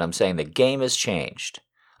Southeast Asia and I'm saying the game has changed.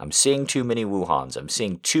 I'm seeing too many Wuhans. I'm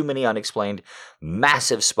seeing too many unexplained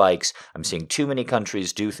massive spikes. I'm seeing too many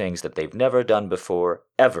countries do things that they've never done before,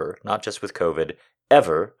 ever, not just with COVID,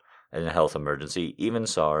 ever in a health emergency, even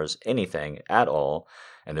SARS, anything at all.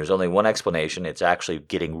 And there's only one explanation. It's actually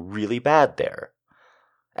getting really bad there.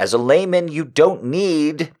 As a layman, you don't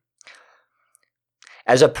need...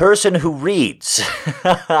 As a person who reads,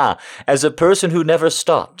 as a person who never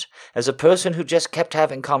stopped, as a person who just kept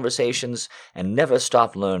having conversations and never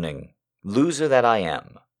stopped learning, loser that I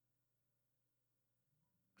am.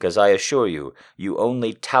 Because I assure you, you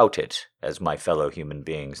only tout it as my fellow human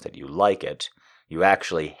beings that you like it. You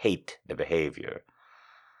actually hate the behavior.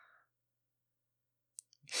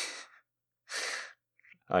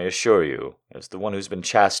 I assure you, as the one who's been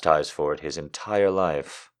chastised for it his entire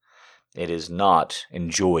life, it is not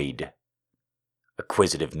enjoyed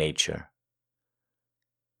acquisitive nature.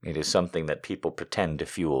 It is something that people pretend to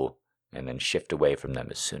fuel and then shift away from them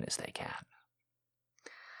as soon as they can.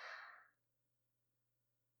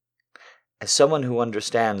 As someone who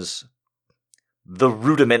understands the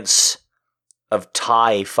rudiments of the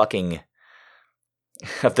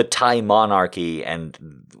Thai monarchy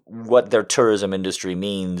and what their tourism industry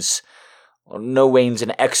means, no Wayne's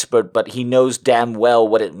an expert, but he knows damn well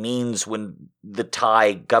what it means when the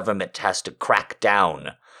Thai government has to crack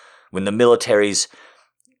down, when the military's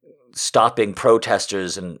stopping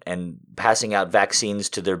protesters and passing out vaccines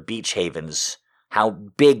to their beach havens, how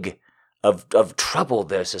big of trouble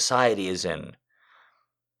their society is in.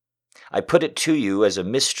 I put it to you as a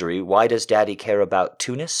mystery, why does Daddy care about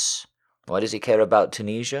Tunis? Why does he care about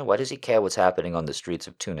Tunisia? Why does he care what's happening on the streets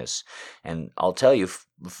of Tunis? And I'll tell you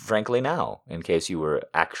frankly now, in case you were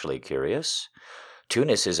actually curious,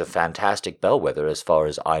 Tunis is a fantastic bellwether as far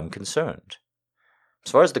as I'm concerned.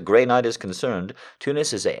 As far as the Grey Knight is concerned,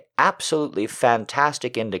 Tunis is an absolutely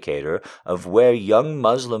fantastic indicator of where young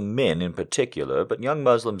Muslim men in particular, but young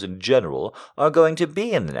Muslims in general, are going to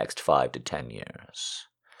be in the next 5 to 10 years.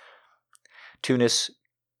 Tunis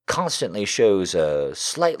constantly shows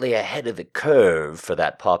slightly ahead of the curve for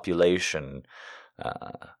that population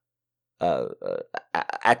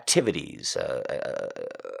activities,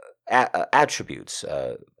 attributes,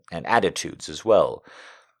 and attitudes as well.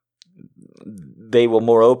 They will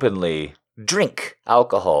more openly drink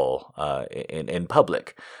alcohol in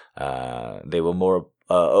public. They will more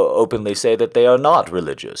openly say that they are not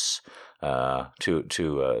religious.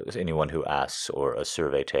 To anyone who asks, or a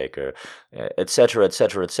survey taker, etc.,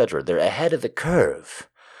 etc., etc. They're ahead of the curve.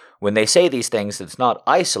 When they say these things, it's not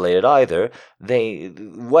isolated either.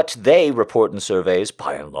 What they report in surveys,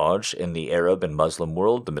 by and large, in the Arab and Muslim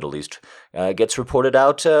world, the Middle East, gets reported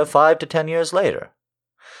out 5 to 10 years later.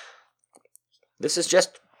 This is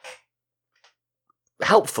just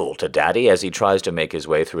helpful to Daddy as he tries to make his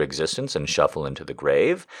way through existence and shuffle into the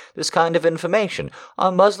grave. This kind of information.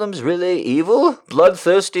 Are Muslims really evil,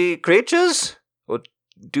 bloodthirsty creatures? Or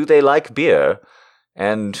do they like beer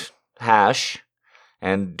and hash?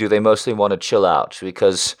 And do they mostly want to chill out?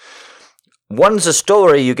 Because one's a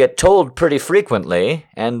story you get told pretty frequently,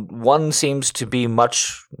 and one seems to be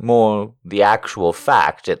much more the actual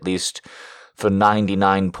fact, at least for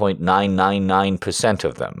 99.999%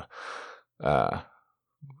 of them.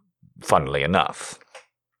 Funnily enough.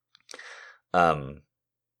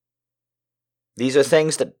 These are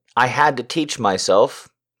things that I had to teach myself,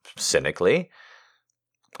 cynically,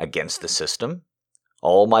 against the system,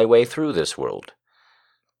 all my way through this world.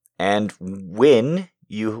 And when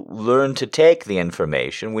you learn to take the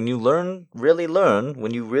information, when you really learn,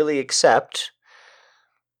 when you really accept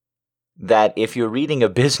that if you're reading a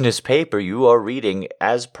business paper, you are reading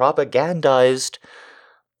as propagandized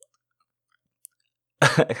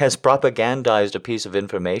a piece of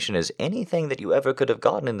information as anything that you ever could have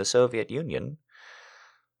gotten in the Soviet Union,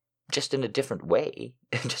 just in a different way,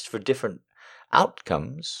 just for different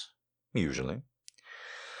outcomes, usually.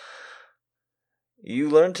 You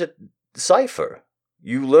learn to cipher.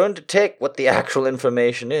 You learn to take what the actual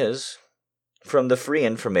information is from the free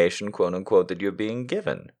information, quote unquote, that you're being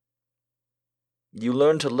given. You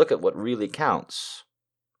learn to look at what really counts.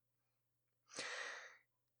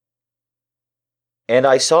 And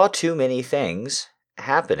I saw too many things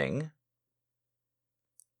happening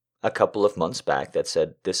a couple of months back that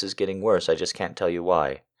said, this is getting worse, I just can't tell you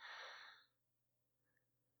why.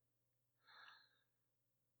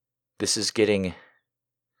 This is getting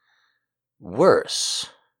worse,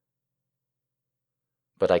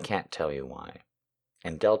 but I can't tell you why.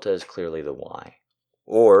 And Delta is clearly the why.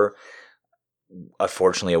 Or,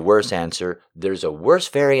 unfortunately, a worse answer, there's a worse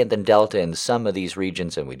variant than Delta in some of these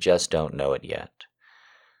regions and we just don't know it yet.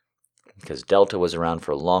 Because Delta was around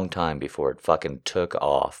for a long time before it fucking took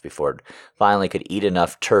off, before it finally could eat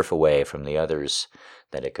enough turf away from the others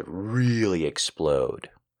that it could really explode.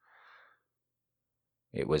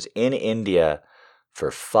 It was in India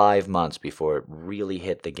for 5 months before it really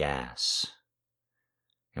hit the gas.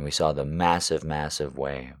 And we saw the massive, massive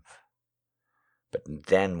wave. But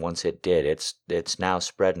then once it did, it's now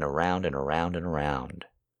spreading around and around and around.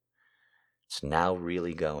 It's now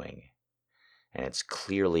really going. And it's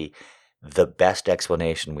clearly the best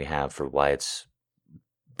explanation we have for why it's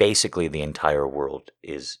basically the entire world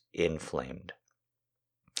is inflamed.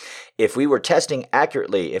 If we were testing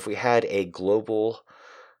accurately, if we had a global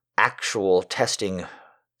actual testing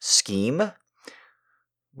scheme,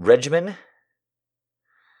 regimen,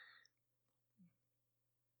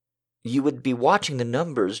 you would be watching the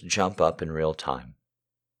numbers jump up in real time.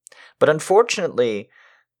 But unfortunately,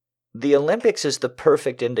 the Olympics is the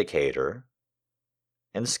perfect indicator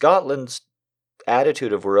And Scotland's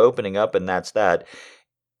attitude of we're opening up and that's that,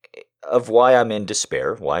 of why I'm in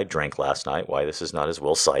despair, why I drank last night, why this is not as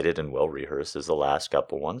well cited and well rehearsed as the last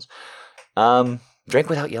couple ones. Drank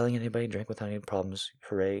without yelling at anybody, drank without any problems.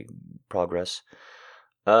 Hooray, progress.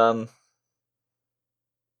 But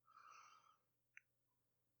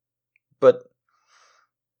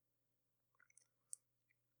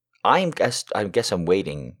I guess I'm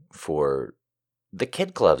waiting for the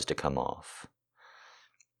kid gloves to come off.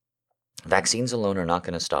 Vaccines alone are not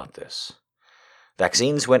going to stop this.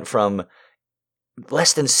 Vaccines went from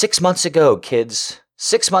less than 6 months ago, kids.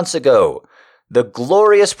 6 months ago. The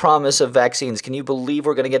glorious promise of vaccines. Can you believe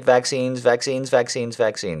we're going to get vaccines?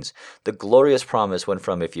 The glorious promise went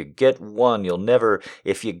from if you get one, you'll never.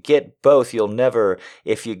 If you get both, you'll never.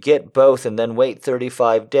 If you get both and then wait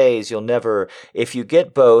 35 days, you'll never. If you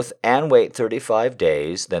get both and wait 35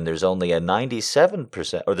 days, then there's only a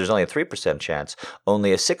 97%, or there's only a 3% chance,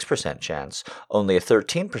 only a 6% chance, only a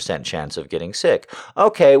 13% chance of getting sick.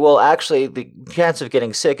 Okay, well, actually, the chance of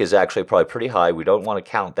getting sick is actually probably pretty high. We don't want to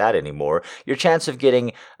count that anymore. Your chance of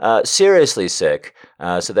getting seriously sick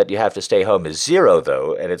so that you have to stay home is 0,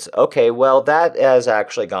 though. And it's, okay, well, that has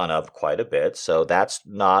actually gone up quite a bit, so that's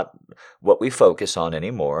not what we focus on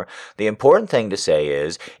anymore. The important thing to say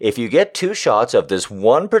is, if you get 2 shots of this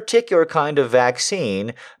one particular kind of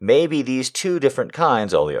vaccine, maybe these 2 different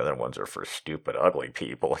kinds, all the other ones are for stupid, ugly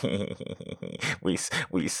people. we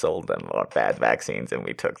sold them our bad vaccines and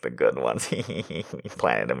we took the good ones.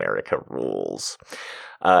 Planet America rules.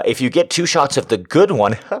 If you get 2 shots of the good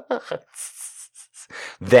one,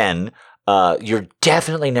 then you're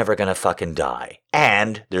definitely never going to fucking die.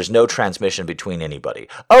 And there's no transmission between anybody.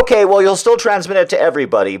 Okay, well, you'll still transmit it to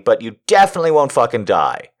everybody, but you definitely won't fucking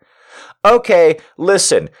die. Okay,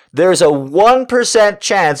 listen, there's a 1%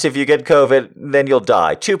 chance if you get COVID, then you'll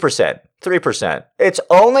die. 2%. 3%. It's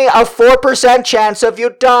only a 4% chance of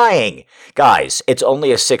you dying. Guys, it's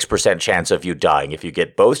only a 6% chance of you dying if you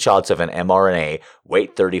get both shots of an mRNA,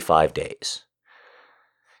 wait 35 days.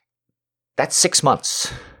 That's 6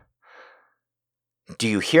 months. Do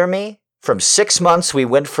you hear me? From 6 months, we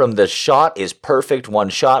went from the shot is perfect, 1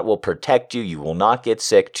 shot will protect you, you will not get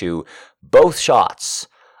sick, to both shots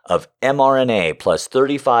of mRNA plus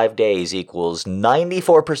 35 days equals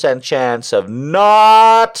 94% chance of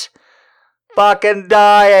not fucking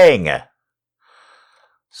dying.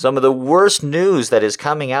 Some of the worst news that is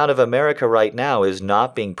coming out of America right now is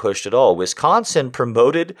not being pushed at all. Wisconsin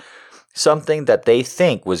promoted something that they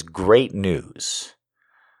think was great news.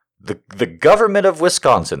 The government of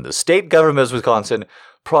Wisconsin, the state government of Wisconsin,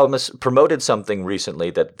 promoted something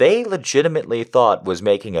recently that they legitimately thought was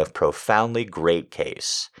making a profoundly great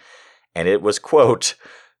case. And it was, quote,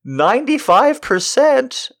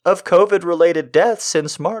 95% of COVID-related deaths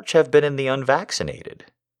since March have been in the unvaccinated.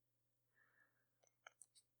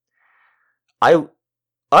 I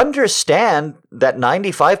understand that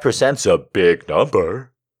 95%'s a big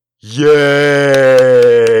number.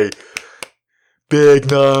 Yay!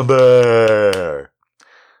 Big number!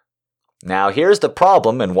 Now, here's the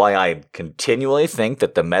problem and why I continually think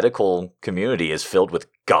that the medical community is filled with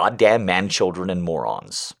goddamn man-children and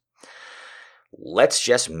morons. Let's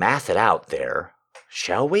just math it out there,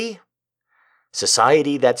 shall we?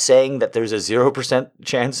 Society that's saying that there's a 0%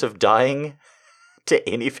 chance of dying to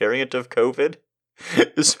any variant of COVID,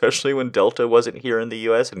 especially when Delta wasn't here in the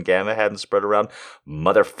US and Gamma hadn't spread around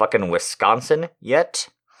motherfucking Wisconsin yet.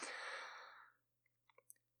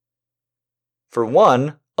 For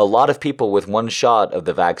one, a lot of people with 1 shot of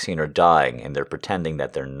the vaccine are dying, and they're pretending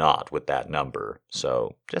that they're not with that number.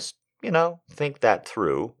 So just, think that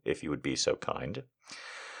through, if you would be so kind.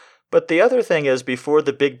 But the other thing is, before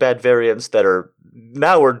the big bad variants that are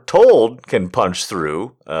now we're told can punch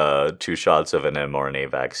through 2 shots of an mRNA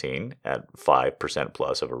vaccine at 5%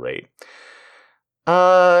 plus of a rate,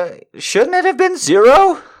 shouldn't it have been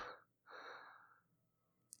 0?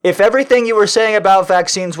 If everything you were saying about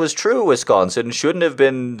vaccines was true, Wisconsin, shouldn't have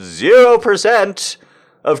been 0%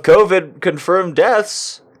 of COVID-confirmed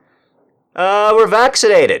deaths were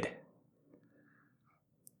vaccinated.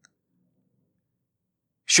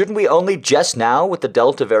 Shouldn't we only just now, with the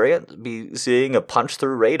Delta variant, be seeing a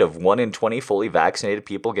punch-through rate of 1 in 20 fully vaccinated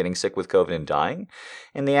people getting sick with COVID and dying?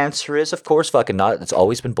 And the answer is, of course, fucking not. It's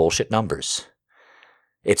always been bullshit numbers.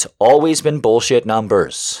 It's always been bullshit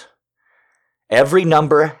numbers. Every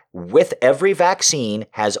number with every vaccine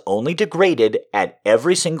has only degraded at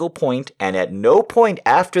every single point, and at no point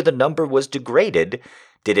after the number was degraded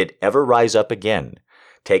did it ever rise up again.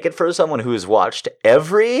 Take it for someone who has watched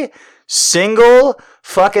every single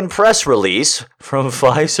fucking press release from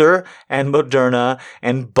Pfizer and Moderna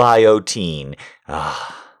and Biontech.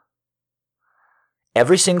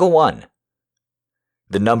 Every single one.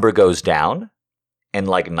 The number goes down. And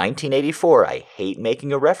like 1984, I hate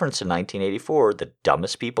making a reference to 1984. The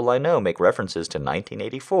dumbest people I know make references to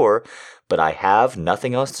 1984. But I have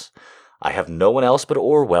nothing else. I have no one else but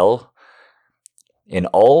Orwell. In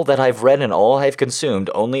all that I've read and all I've consumed,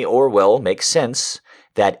 only Orwell makes sense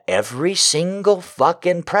that every single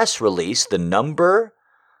fucking press release, the numbers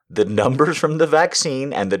from the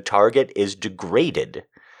vaccine and the target is degraded.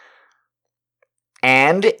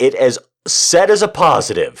 And it is set as a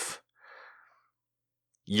positive.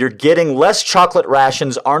 You're getting less chocolate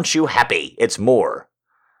rations, aren't you happy? It's more.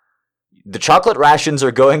 The chocolate rations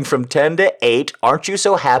are going from 10 to 8. Aren't you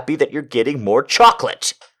so happy that you're getting more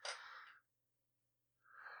chocolate?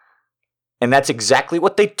 And that's exactly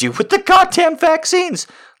what they do with the goddamn vaccines.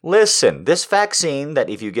 Listen, this vaccine that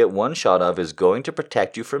if you get one shot of is going to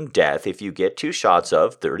protect you from death. If you get 2 shots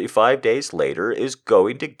of 35 days later is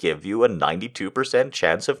going to give you a 92%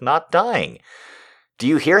 chance of not dying. Do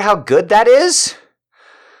you hear how good that is?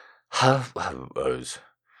 Huh?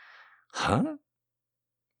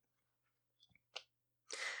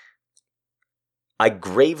 I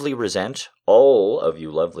gravely resent all of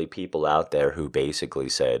you lovely people out there who basically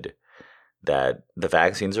said that the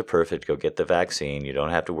vaccines are perfect, go get the vaccine, you don't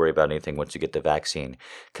have to worry about anything once you get the vaccine,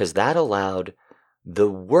 because that allowed the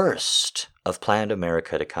worst of Planned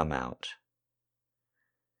America to come out.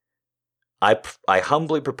 I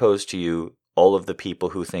humbly propose to you, all of the people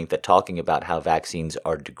who think that talking about how vaccines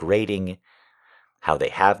are degrading, how they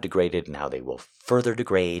have degraded and how they will further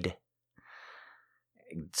degrade,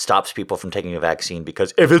 stops people from taking a vaccine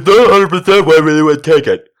because if it's not 100%, why really would take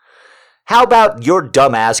it? How about your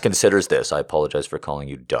dumbass considers this? I apologize for calling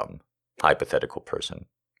you dumb, hypothetical person.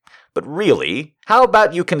 But really, how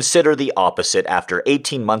about you consider the opposite after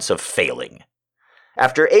 18 months of failing?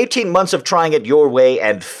 After 18 months of trying it your way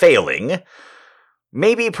and failing,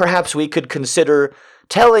 maybe perhaps we could consider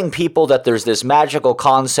telling people that there's this magical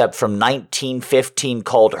concept from 1915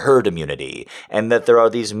 called herd immunity, and that there are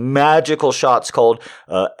these magical shots called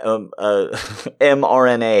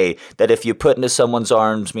mRNA that if you put into someone's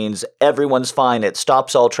arms means everyone's fine, it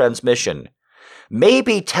stops all transmission.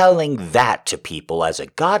 Maybe telling that to people as a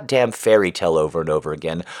goddamn fairy tale over and over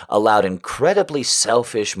again allowed incredibly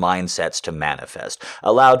selfish mindsets to manifest,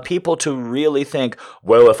 allowed people to really think,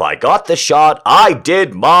 well, if I got the shot, I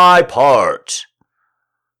did my part.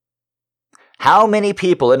 How many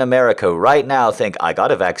people in America right now think, I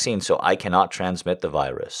got a vaccine so I cannot transmit the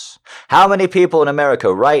virus? How many people in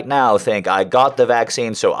America right now think, I got the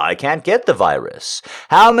vaccine so I can't get the virus?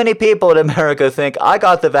 How many people in America think, I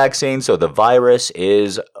got the vaccine so the virus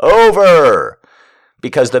is over?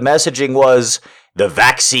 Because the messaging was, the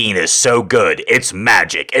vaccine is so good, it's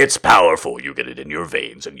magic, it's powerful, you get it in your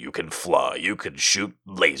veins and you can fly, you can shoot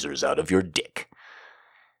lasers out of your dick.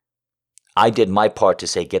 I did my part to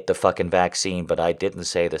say get the fucking vaccine, but I didn't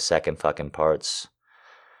say the second fucking parts.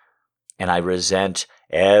 And I resent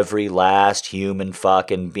every last human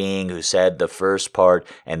fucking being who said the first part,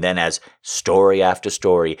 and then as story after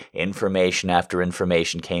story, information after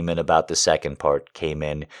information came in about the second part came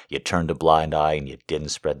in, you turned a blind eye and you didn't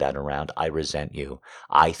spread that around. I resent you.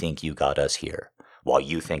 I think you got us here, while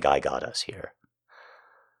you think I got us here.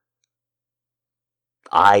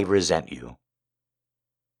 I resent you.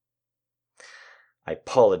 I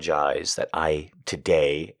apologize that I,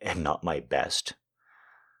 today, am not my best.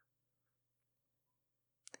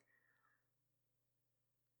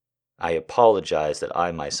 I apologize that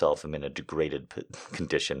I myself am in a degraded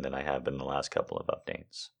condition than I have been in the last couple of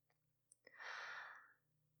updates.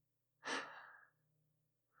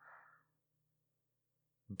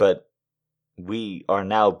 But we are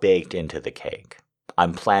now baked into the cake.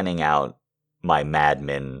 I'm planning out my Mad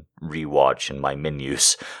Men rewatch and my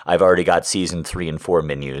menus. I've already got season 3 and 4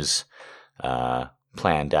 menus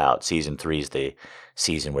planned out. Season 3 is the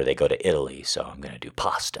season where they go to Italy, so I'm going to do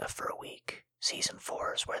pasta for a week. Season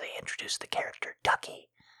 4 is where they introduce the character Ducky.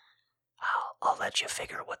 I'll let you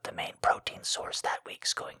figure what the main protein source that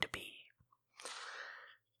week's going to be.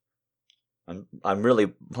 I'm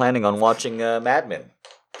really planning on watching Mad Men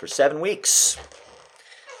for 7 weeks.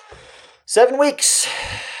 7 weeks!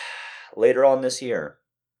 Later on this year,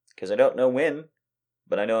 because I don't know when,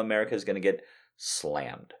 but I know America is going to get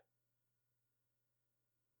slammed.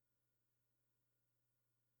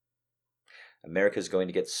 America is going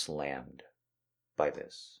to get slammed by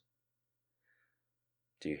this.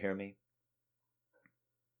 Do you hear me?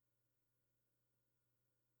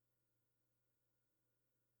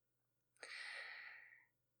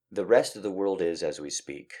 the rest of the world is as we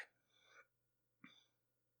speak.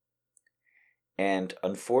 And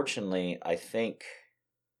unfortunately, I think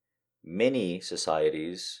many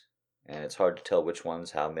societies, and it's hard to tell which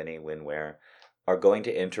ones, how many, when, where, are going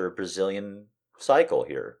to enter a Brazilian cycle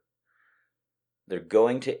here. They're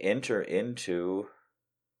going to enter into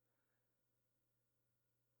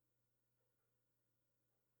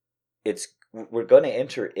we're going to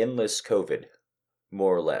enter endless COVID,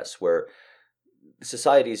 more or less, where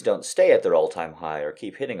societies don't stay at their all-time high or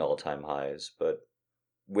keep hitting all-time highs, but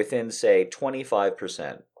within, say,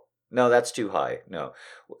 25%. No, that's too high. No,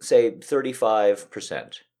 say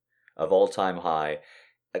 35% of all-time high.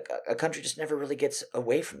 A country just never really gets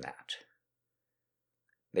away from that.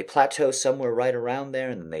 They plateau somewhere right around there,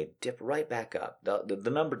 and then they dip right back up.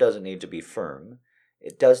 The number doesn't need to be firm.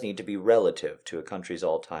 It does need to be relative to a country's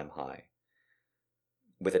all-time high,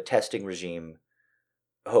 with a testing regime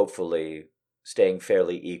hopefully staying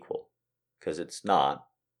fairly equal, because it's not,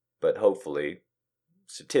 but hopefully,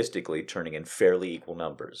 statistically, turning in fairly equal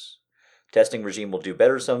numbers. Testing regime will do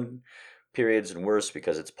better some periods and worse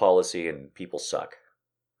because it's policy and people suck.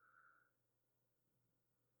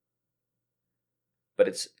 But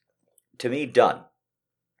it's, to me, done.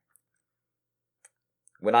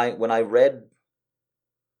 When I read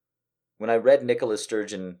Nicola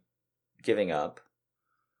Sturgeon giving up,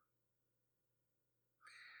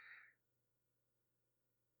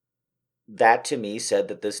 that to me said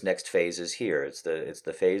that this next phase is here. It's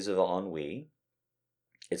the phase of ennui.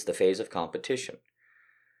 It's the phase of competition.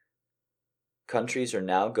 Countries are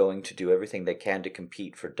now going to do everything they can to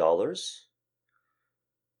compete for dollars,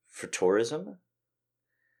 for tourism,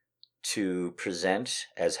 to present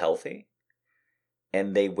as healthy,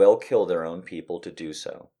 and they will kill their own people to do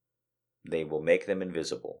so. They will make them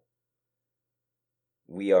invisible.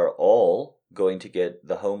 We are all going to get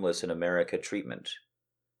the homeless in America treatment.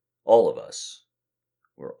 All of us.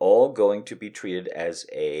 We're all going to be treated as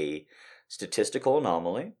a statistical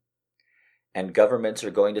anomaly, and governments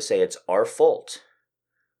are going to say it's our fault.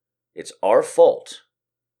 It's our fault.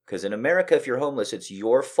 Because in America, if you're homeless, it's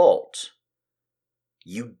your fault.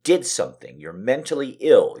 You did something. You're mentally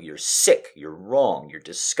ill. You're sick. You're wrong. You're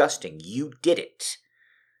disgusting. You did it.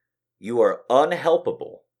 You are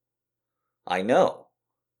unhelpable. I know.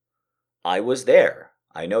 I was there.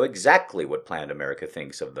 I know exactly what Planned America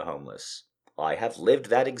thinks of the homeless. I have lived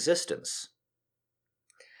that existence.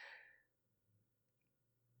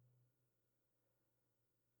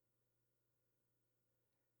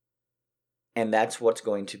 And that's what's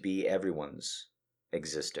going to be everyone's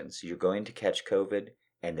existence. You're going to catch COVID,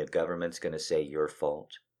 and the government's going to say your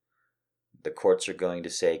fault. The courts are going to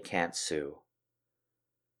say can't sue.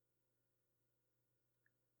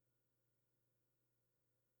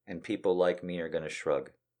 And people like me are going to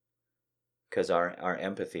shrug. Because our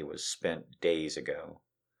empathy was spent days ago.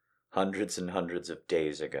 Hundreds and hundreds of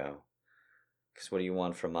days ago. Because what do you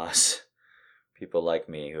want from us? People like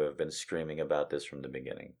me who have been screaming about this from the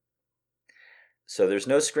beginning. So there's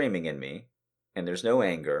no screaming in me, and there's no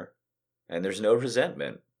anger, and there's no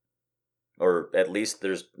resentment. Or at least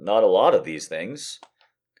there's not a lot of these things.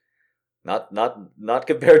 Not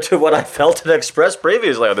compared to what I felt and expressed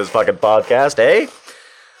previously on this fucking podcast, eh?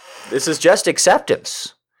 This is just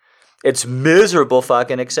acceptance. It's miserable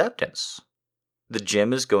fucking acceptance. The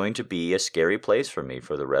gym is going to be a scary place for me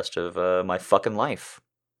for the rest of my fucking life.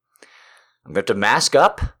 I'm going to mask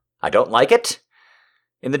up. I don't like it.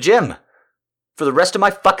 In the gym. For the rest of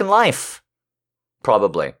my fucking life.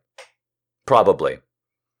 Probably.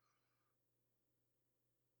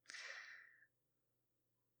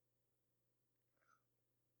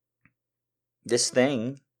 This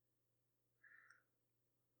thing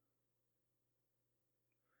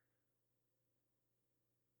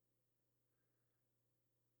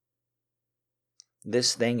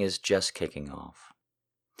is just kicking off.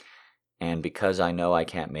 And because I know I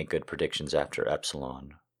can't make good predictions after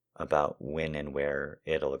Epsilon about when and where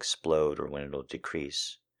it'll explode or when it'll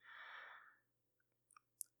decrease,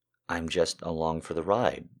 I'm just along for the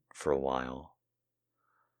ride for a while.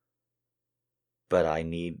 But I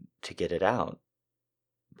need to get it out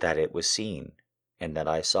that it was seen and that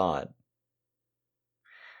I saw it.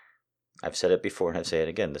 I've said it before and I say it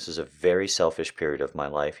again. This is a very selfish period of my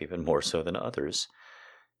life, even more so than others.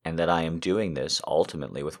 And that I am doing this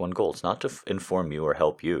ultimately with one goal. It's not to inform you or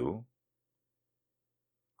help you.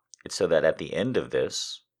 It's so that at the end of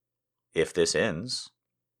this, if this ends,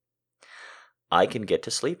 I can get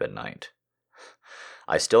to sleep at night.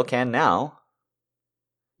 I still can now.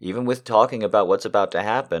 Even with talking about what's about to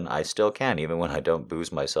happen, I still can, even when I don't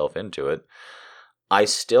booze myself into it. I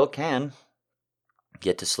still can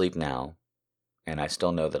get to sleep now And I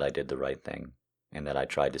still know that I did the right thing and that I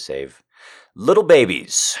tried to save little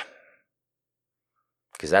babies.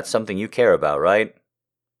 Because that's something you care about, right?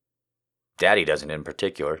 Daddy doesn't in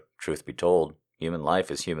particular, truth be told. Human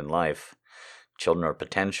life is human life. Children are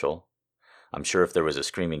potential. I'm sure if there was a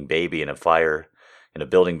screaming baby in a fire, in a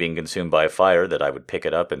building being consumed by a fire, that I would pick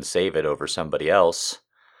it up and save it over somebody else.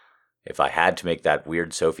 If I had to make that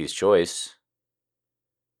weird Sophie's choice.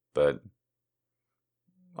 But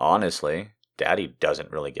honestly, Daddy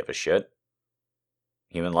doesn't really give a shit.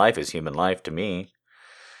 Human life is human life to me.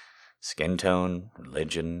 Skin tone,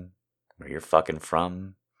 religion, where you're fucking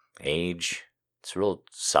from, age. It's real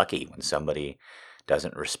sucky when somebody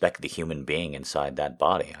doesn't respect the human being inside that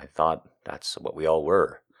body. I thought that's what we all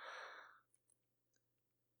were.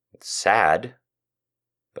 It's sad,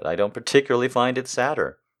 but I don't particularly find it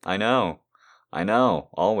sadder. I know,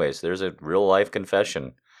 always. There's a real life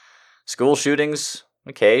confession. School shootings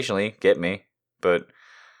occasionally get me, but,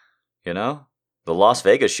 the Las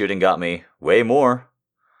Vegas shooting got me way more.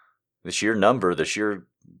 The sheer number, the sheer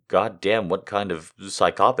goddamn, what kind of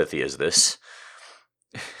psychopathy is this?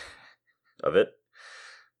 Of it.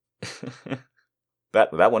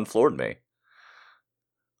 That one floored me.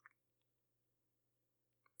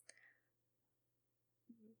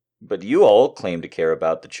 But you all claim to care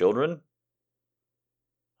about the children.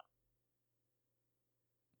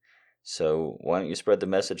 So why don't you spread the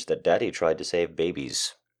message that Daddy tried to save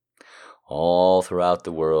babies? All throughout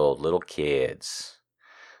the world, little kids.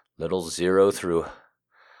 Little 0 through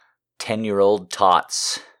 10-year-old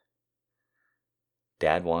tots.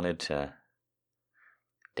 Dad wanted to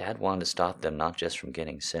stop them not just from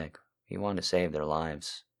getting sick. He wanted to save their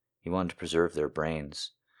lives. He wanted to preserve their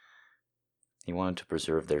brains. He wanted to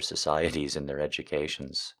preserve their societies and their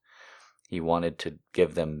educations. He wanted to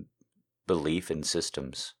give them belief in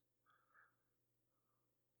systems.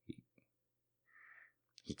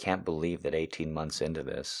 He can't believe that 18 months into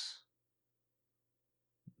this,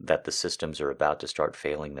 that the systems are about to start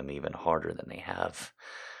failing them even harder than they have.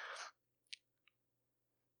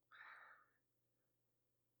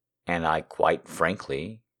 And I quite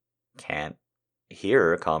frankly can't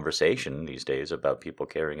hear a conversation these days about people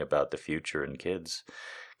caring about the future and kids,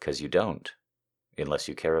 because you don't, unless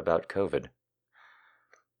you care about COVID.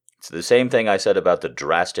 It's the same thing I said about the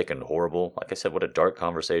drastic and horrible, like I said, what a dark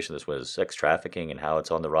conversation this was, sex trafficking and how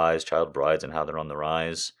it's on the rise, child brides and how they're on the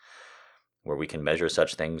rise. Where we can measure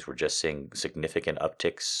such things, we're just seeing significant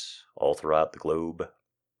upticks all throughout the globe.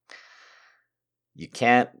 You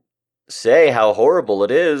can't say how horrible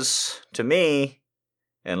it is to me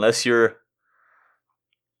unless you're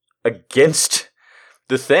against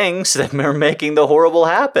the things that are making the horrible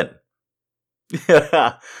happen.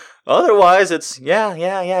 Otherwise, it's,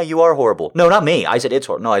 yeah, you are horrible. No, not me. I said it's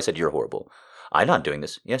horrible. No, I said you're horrible. I'm not doing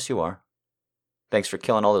this. Yes, you are. Thanks for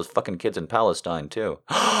killing all those fucking kids in Palestine, too.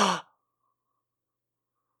 I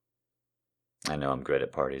know I'm great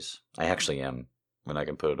at parties. I actually am, when I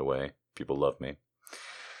can put it away. People love me.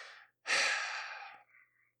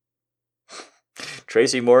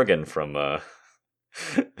 Tracy Morgan from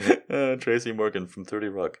 30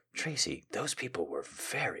 Rock. Tracy, those people were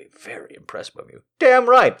very, very impressed by you. Damn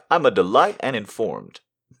right. I'm a delight and informed.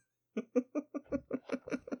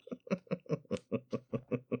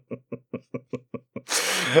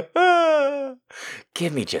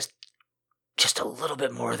 Give me just a little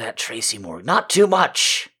bit more of that Tracy Morgan. Not too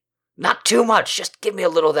much. Not too much. Just give me a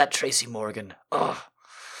little of that Tracy Morgan. Oh.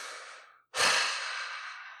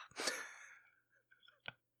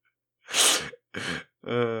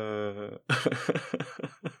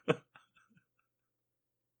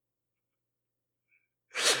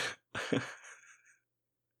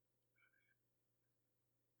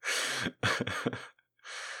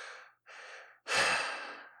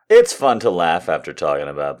 It's fun to laugh after talking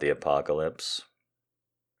about the apocalypse.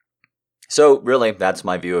 So, really, that's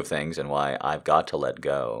my view of things and why I've got to let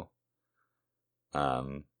go.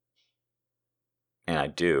 And I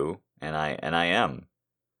do, and I am.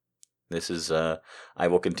 This is, I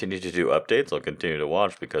will continue to do updates, I'll continue to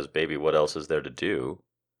watch, because, baby, what else is there to do?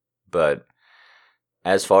 But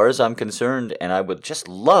as far as I'm concerned, and I would just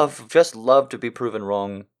love to be proven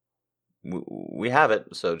wrong, we have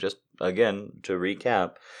it. So just, again, to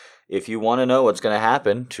recap, if you want to know what's going to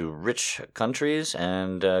happen to rich countries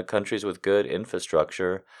and countries with good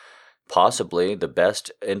infrastructure, possibly the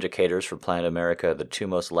best indicators for Planet America, the two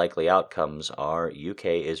most likely outcomes are UK,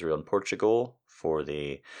 Israel, and Portugal for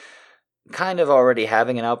the kind of already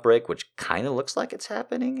having an outbreak, which kind of looks like it's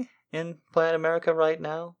happening in Planet America right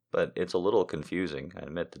now, but it's a little confusing. I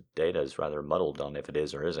admit the data is rather muddled on if it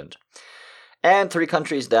is or isn't. And 3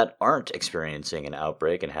 countries that aren't experiencing an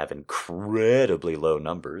outbreak and have incredibly low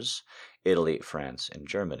numbers: Italy, France, and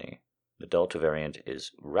Germany. The Delta variant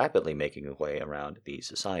is rapidly making its way around these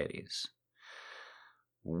societies.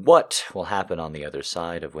 What will happen on the other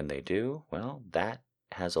side of when they do? Well, that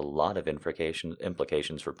has a lot of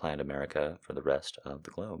implications for Planet America, for the rest of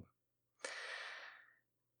the globe.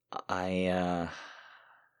 I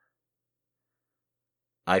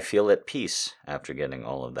feel at peace after getting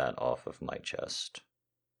all of that off of my chest.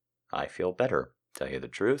 I feel better, to tell you the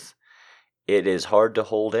truth. It is hard to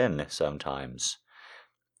hold in sometimes.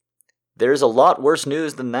 There's a lot worse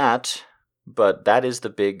news than that, but that is the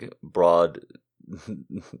big, broad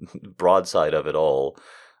side of it all.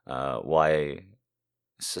 Why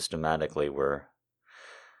systematically we're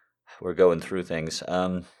going through things.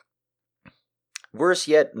 Worse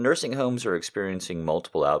yet, nursing homes are experiencing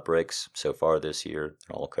multiple outbreaks so far this year,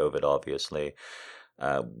 all COVID, obviously.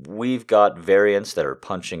 We've got variants that are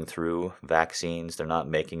punching through vaccines. They're not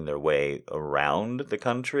making their way around the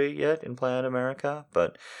country yet in Planet America,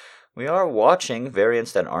 but we are watching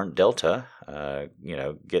variants that aren't Delta,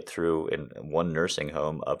 get through in one nursing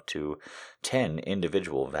home up to 10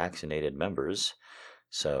 individual vaccinated members.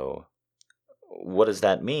 So what does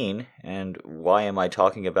that mean, and why am I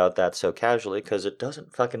talking about that so casually? Because it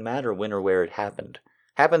doesn't fucking matter when or where it happened.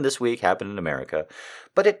 Happened this week, happened in America,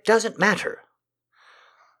 but it doesn't matter.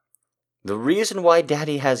 The reason why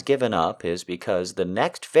Daddy has given up is because the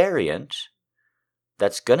next variant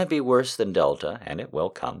that's going to be worse than Delta, and it will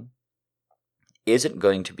come, isn't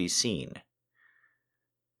going to be seen.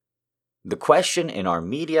 The question in our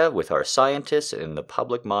media, with our scientists, and in the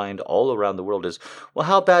public mind all around the world is, well,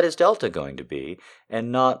 how bad is Delta going to be?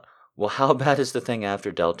 And not, well, how bad is the thing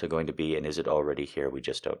after Delta going to be, and is it already here? We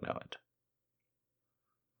just don't know it.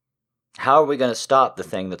 How are we going to stop the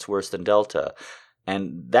thing that's worse than Delta?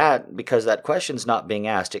 And that, because that question's not being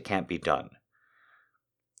asked, it can't be done.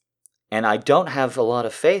 And I don't have a lot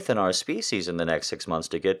of faith in our species in the next 6 months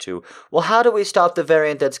to get to, well, how do we stop the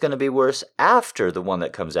variant that's going to be worse after the one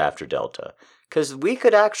that comes after Delta? Because we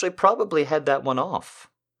could actually probably head that one off.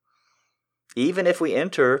 Even if we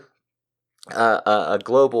enter a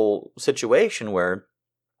global situation where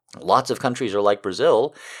lots of countries are like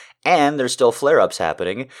Brazil, and there's still flare-ups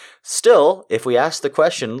happening, still, if we ask the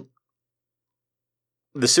question,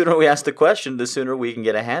 the sooner we ask the question, the sooner we can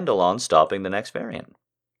get a handle on stopping the next variant.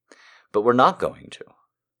 But we're not going to.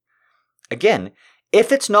 Again,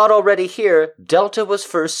 if it's not already here, Delta was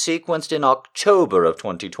first sequenced in October of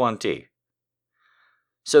 2020.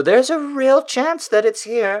 So there's a real chance that it's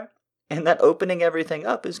here, and that opening everything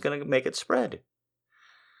up is going to make it spread.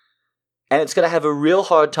 And it's going to have a real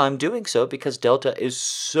hard time doing so because Delta is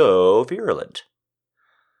so virulent.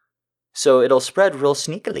 So it'll spread real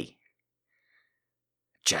sneakily.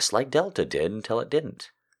 Just like Delta did until it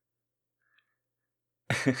didn't.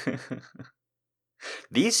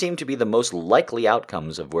 These seem to be the most likely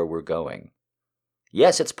outcomes of where we're going.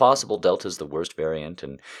 Yes, it's possible Delta's the worst variant,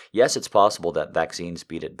 and yes, it's possible that vaccines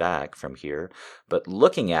beat it back from here, but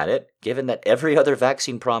looking at it, given that every other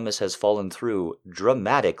vaccine promise has fallen through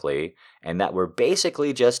dramatically, and that we're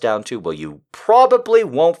basically just down to, well, you probably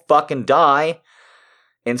won't fucking die,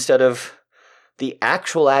 instead of the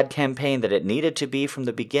actual ad campaign that it needed to be from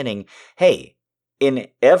the beginning, hey, in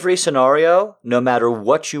every scenario, no matter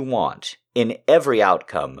what you want, in every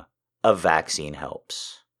outcome, a vaccine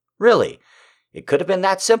helps. Really, it could have been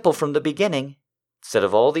that simple from the beginning. Instead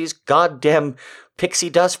of all these goddamn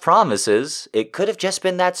pixie dust promises, it could have just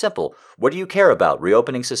been that simple. What do you care about?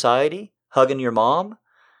 Reopening society? Hugging your mom?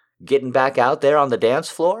 Getting back out there on the dance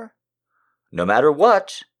floor? No matter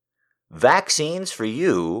what, vaccines for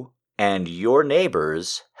you and your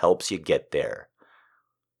neighbors helps you get there.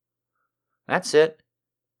 That's it.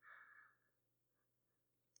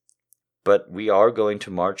 But we are going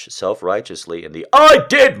to march self-righteously in the I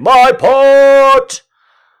did my part!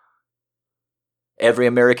 Every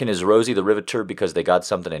American is Rosie the Riveter because they got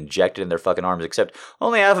something injected in their fucking arms, except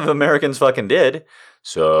only half of Americans fucking did.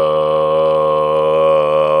 So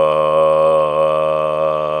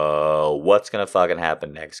what's gonna fucking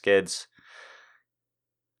happen next, kids?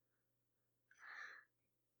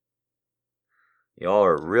 Y'all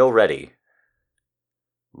are real ready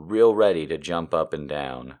to jump up and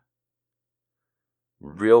down.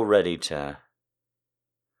 Real ready to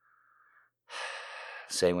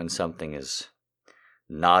say when something is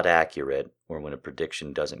not accurate or when a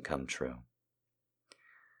prediction doesn't come true.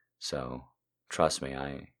 So, trust me,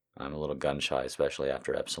 I'm a little gun shy, especially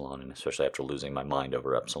after Epsilon, and especially after losing my mind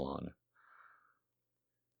over Epsilon.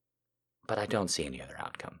 But I don't see any other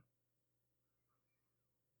outcome.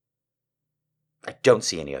 I don't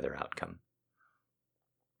see any other outcome.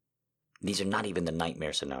 These are not even the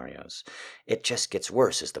nightmare scenarios. It just gets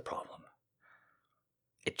worse is the problem.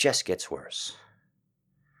 It just gets worse.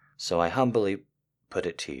 So I humbly put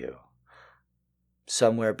it to you.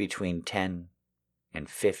 Somewhere between 10 and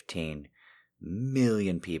 15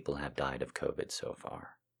 million people have died of COVID so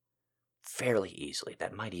far. Fairly easily.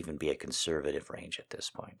 That might even be a conservative range at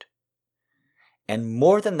this point. And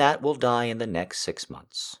more than that will die in the next 6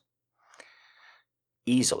 months.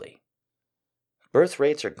 Easily. Birth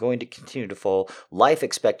rates are going to continue to fall. Life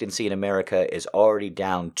expectancy in America is already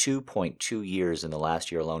down 2.2 years in the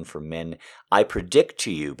last year alone for men. I predict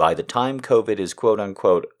to you by the time COVID is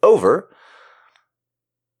quote-unquote over,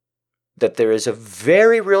 that there is a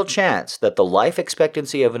very real chance that the life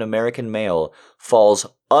expectancy of an American male falls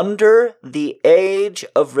under the age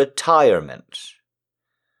of retirement.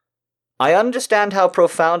 I understand how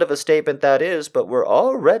profound of a statement that is, but we're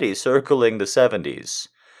already circling the 70s.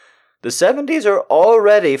 The 70s are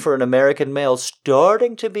already, for an American male,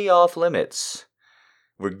 starting to be off limits.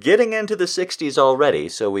 We're getting into the 60s already,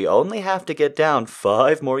 so we only have to get down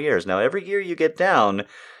 5 more years. Now, every year you get down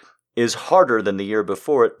is harder than the year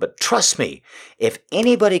before it, but trust me, if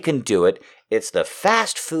anybody can do it, it's the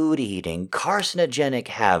fast food eating, carcinogenic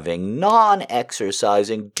having,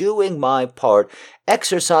 non-exercising, doing my part,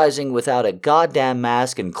 exercising without a goddamn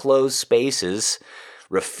mask in closed spaces,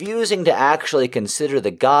 refusing to actually consider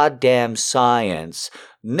the goddamn science,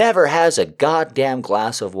 never has a goddamn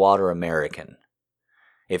glass of water American.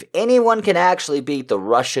 If anyone can actually beat the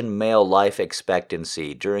Russian male life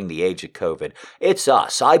expectancy during the age of COVID, it's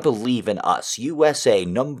us. I believe in us. USA,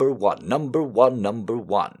 number one, number one, number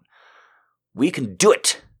one. We can do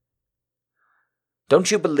it. Don't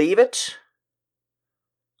you believe it?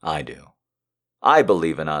 I do. I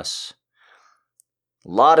believe in us. A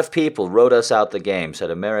lot of people wrote us out the game, said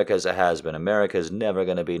America's a has-been. America's never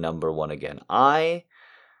going to be number one again. I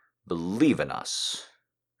believe in us.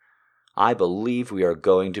 I believe we are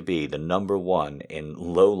going to be the number one in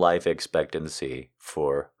low life expectancy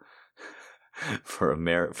for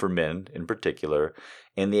men in particular,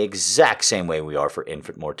 in the exact same way we are for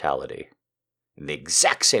infant mortality, in the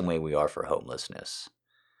exact same way we are for homelessness,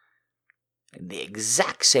 in the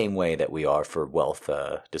exact same way that we are for wealth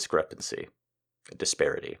disparity.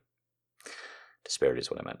 Disparity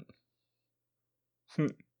is what I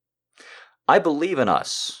meant. I believe in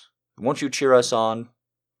us. Won't you cheer us on?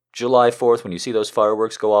 July 4th, when you see those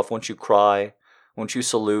fireworks go off, won't you cry? Won't you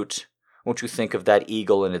salute? Won't you think of that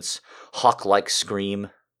eagle and its hawk-like scream?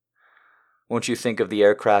 Won't you think of the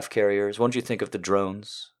aircraft carriers? Won't you think of the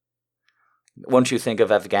drones? Won't you think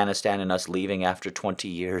of Afghanistan and us leaving after 20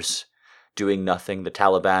 years, doing nothing, the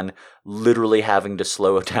Taliban literally having to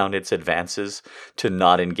slow down its advances to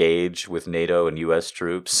not engage with NATO and US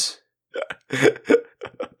troops?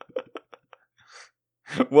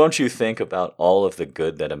 Won't you think about all of the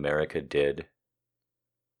good that America did?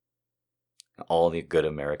 All the good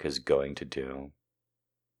America's going to do?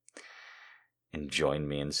 And join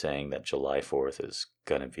me in saying that July 4th is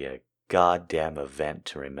going to be a goddamn event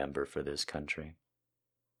to remember for this country.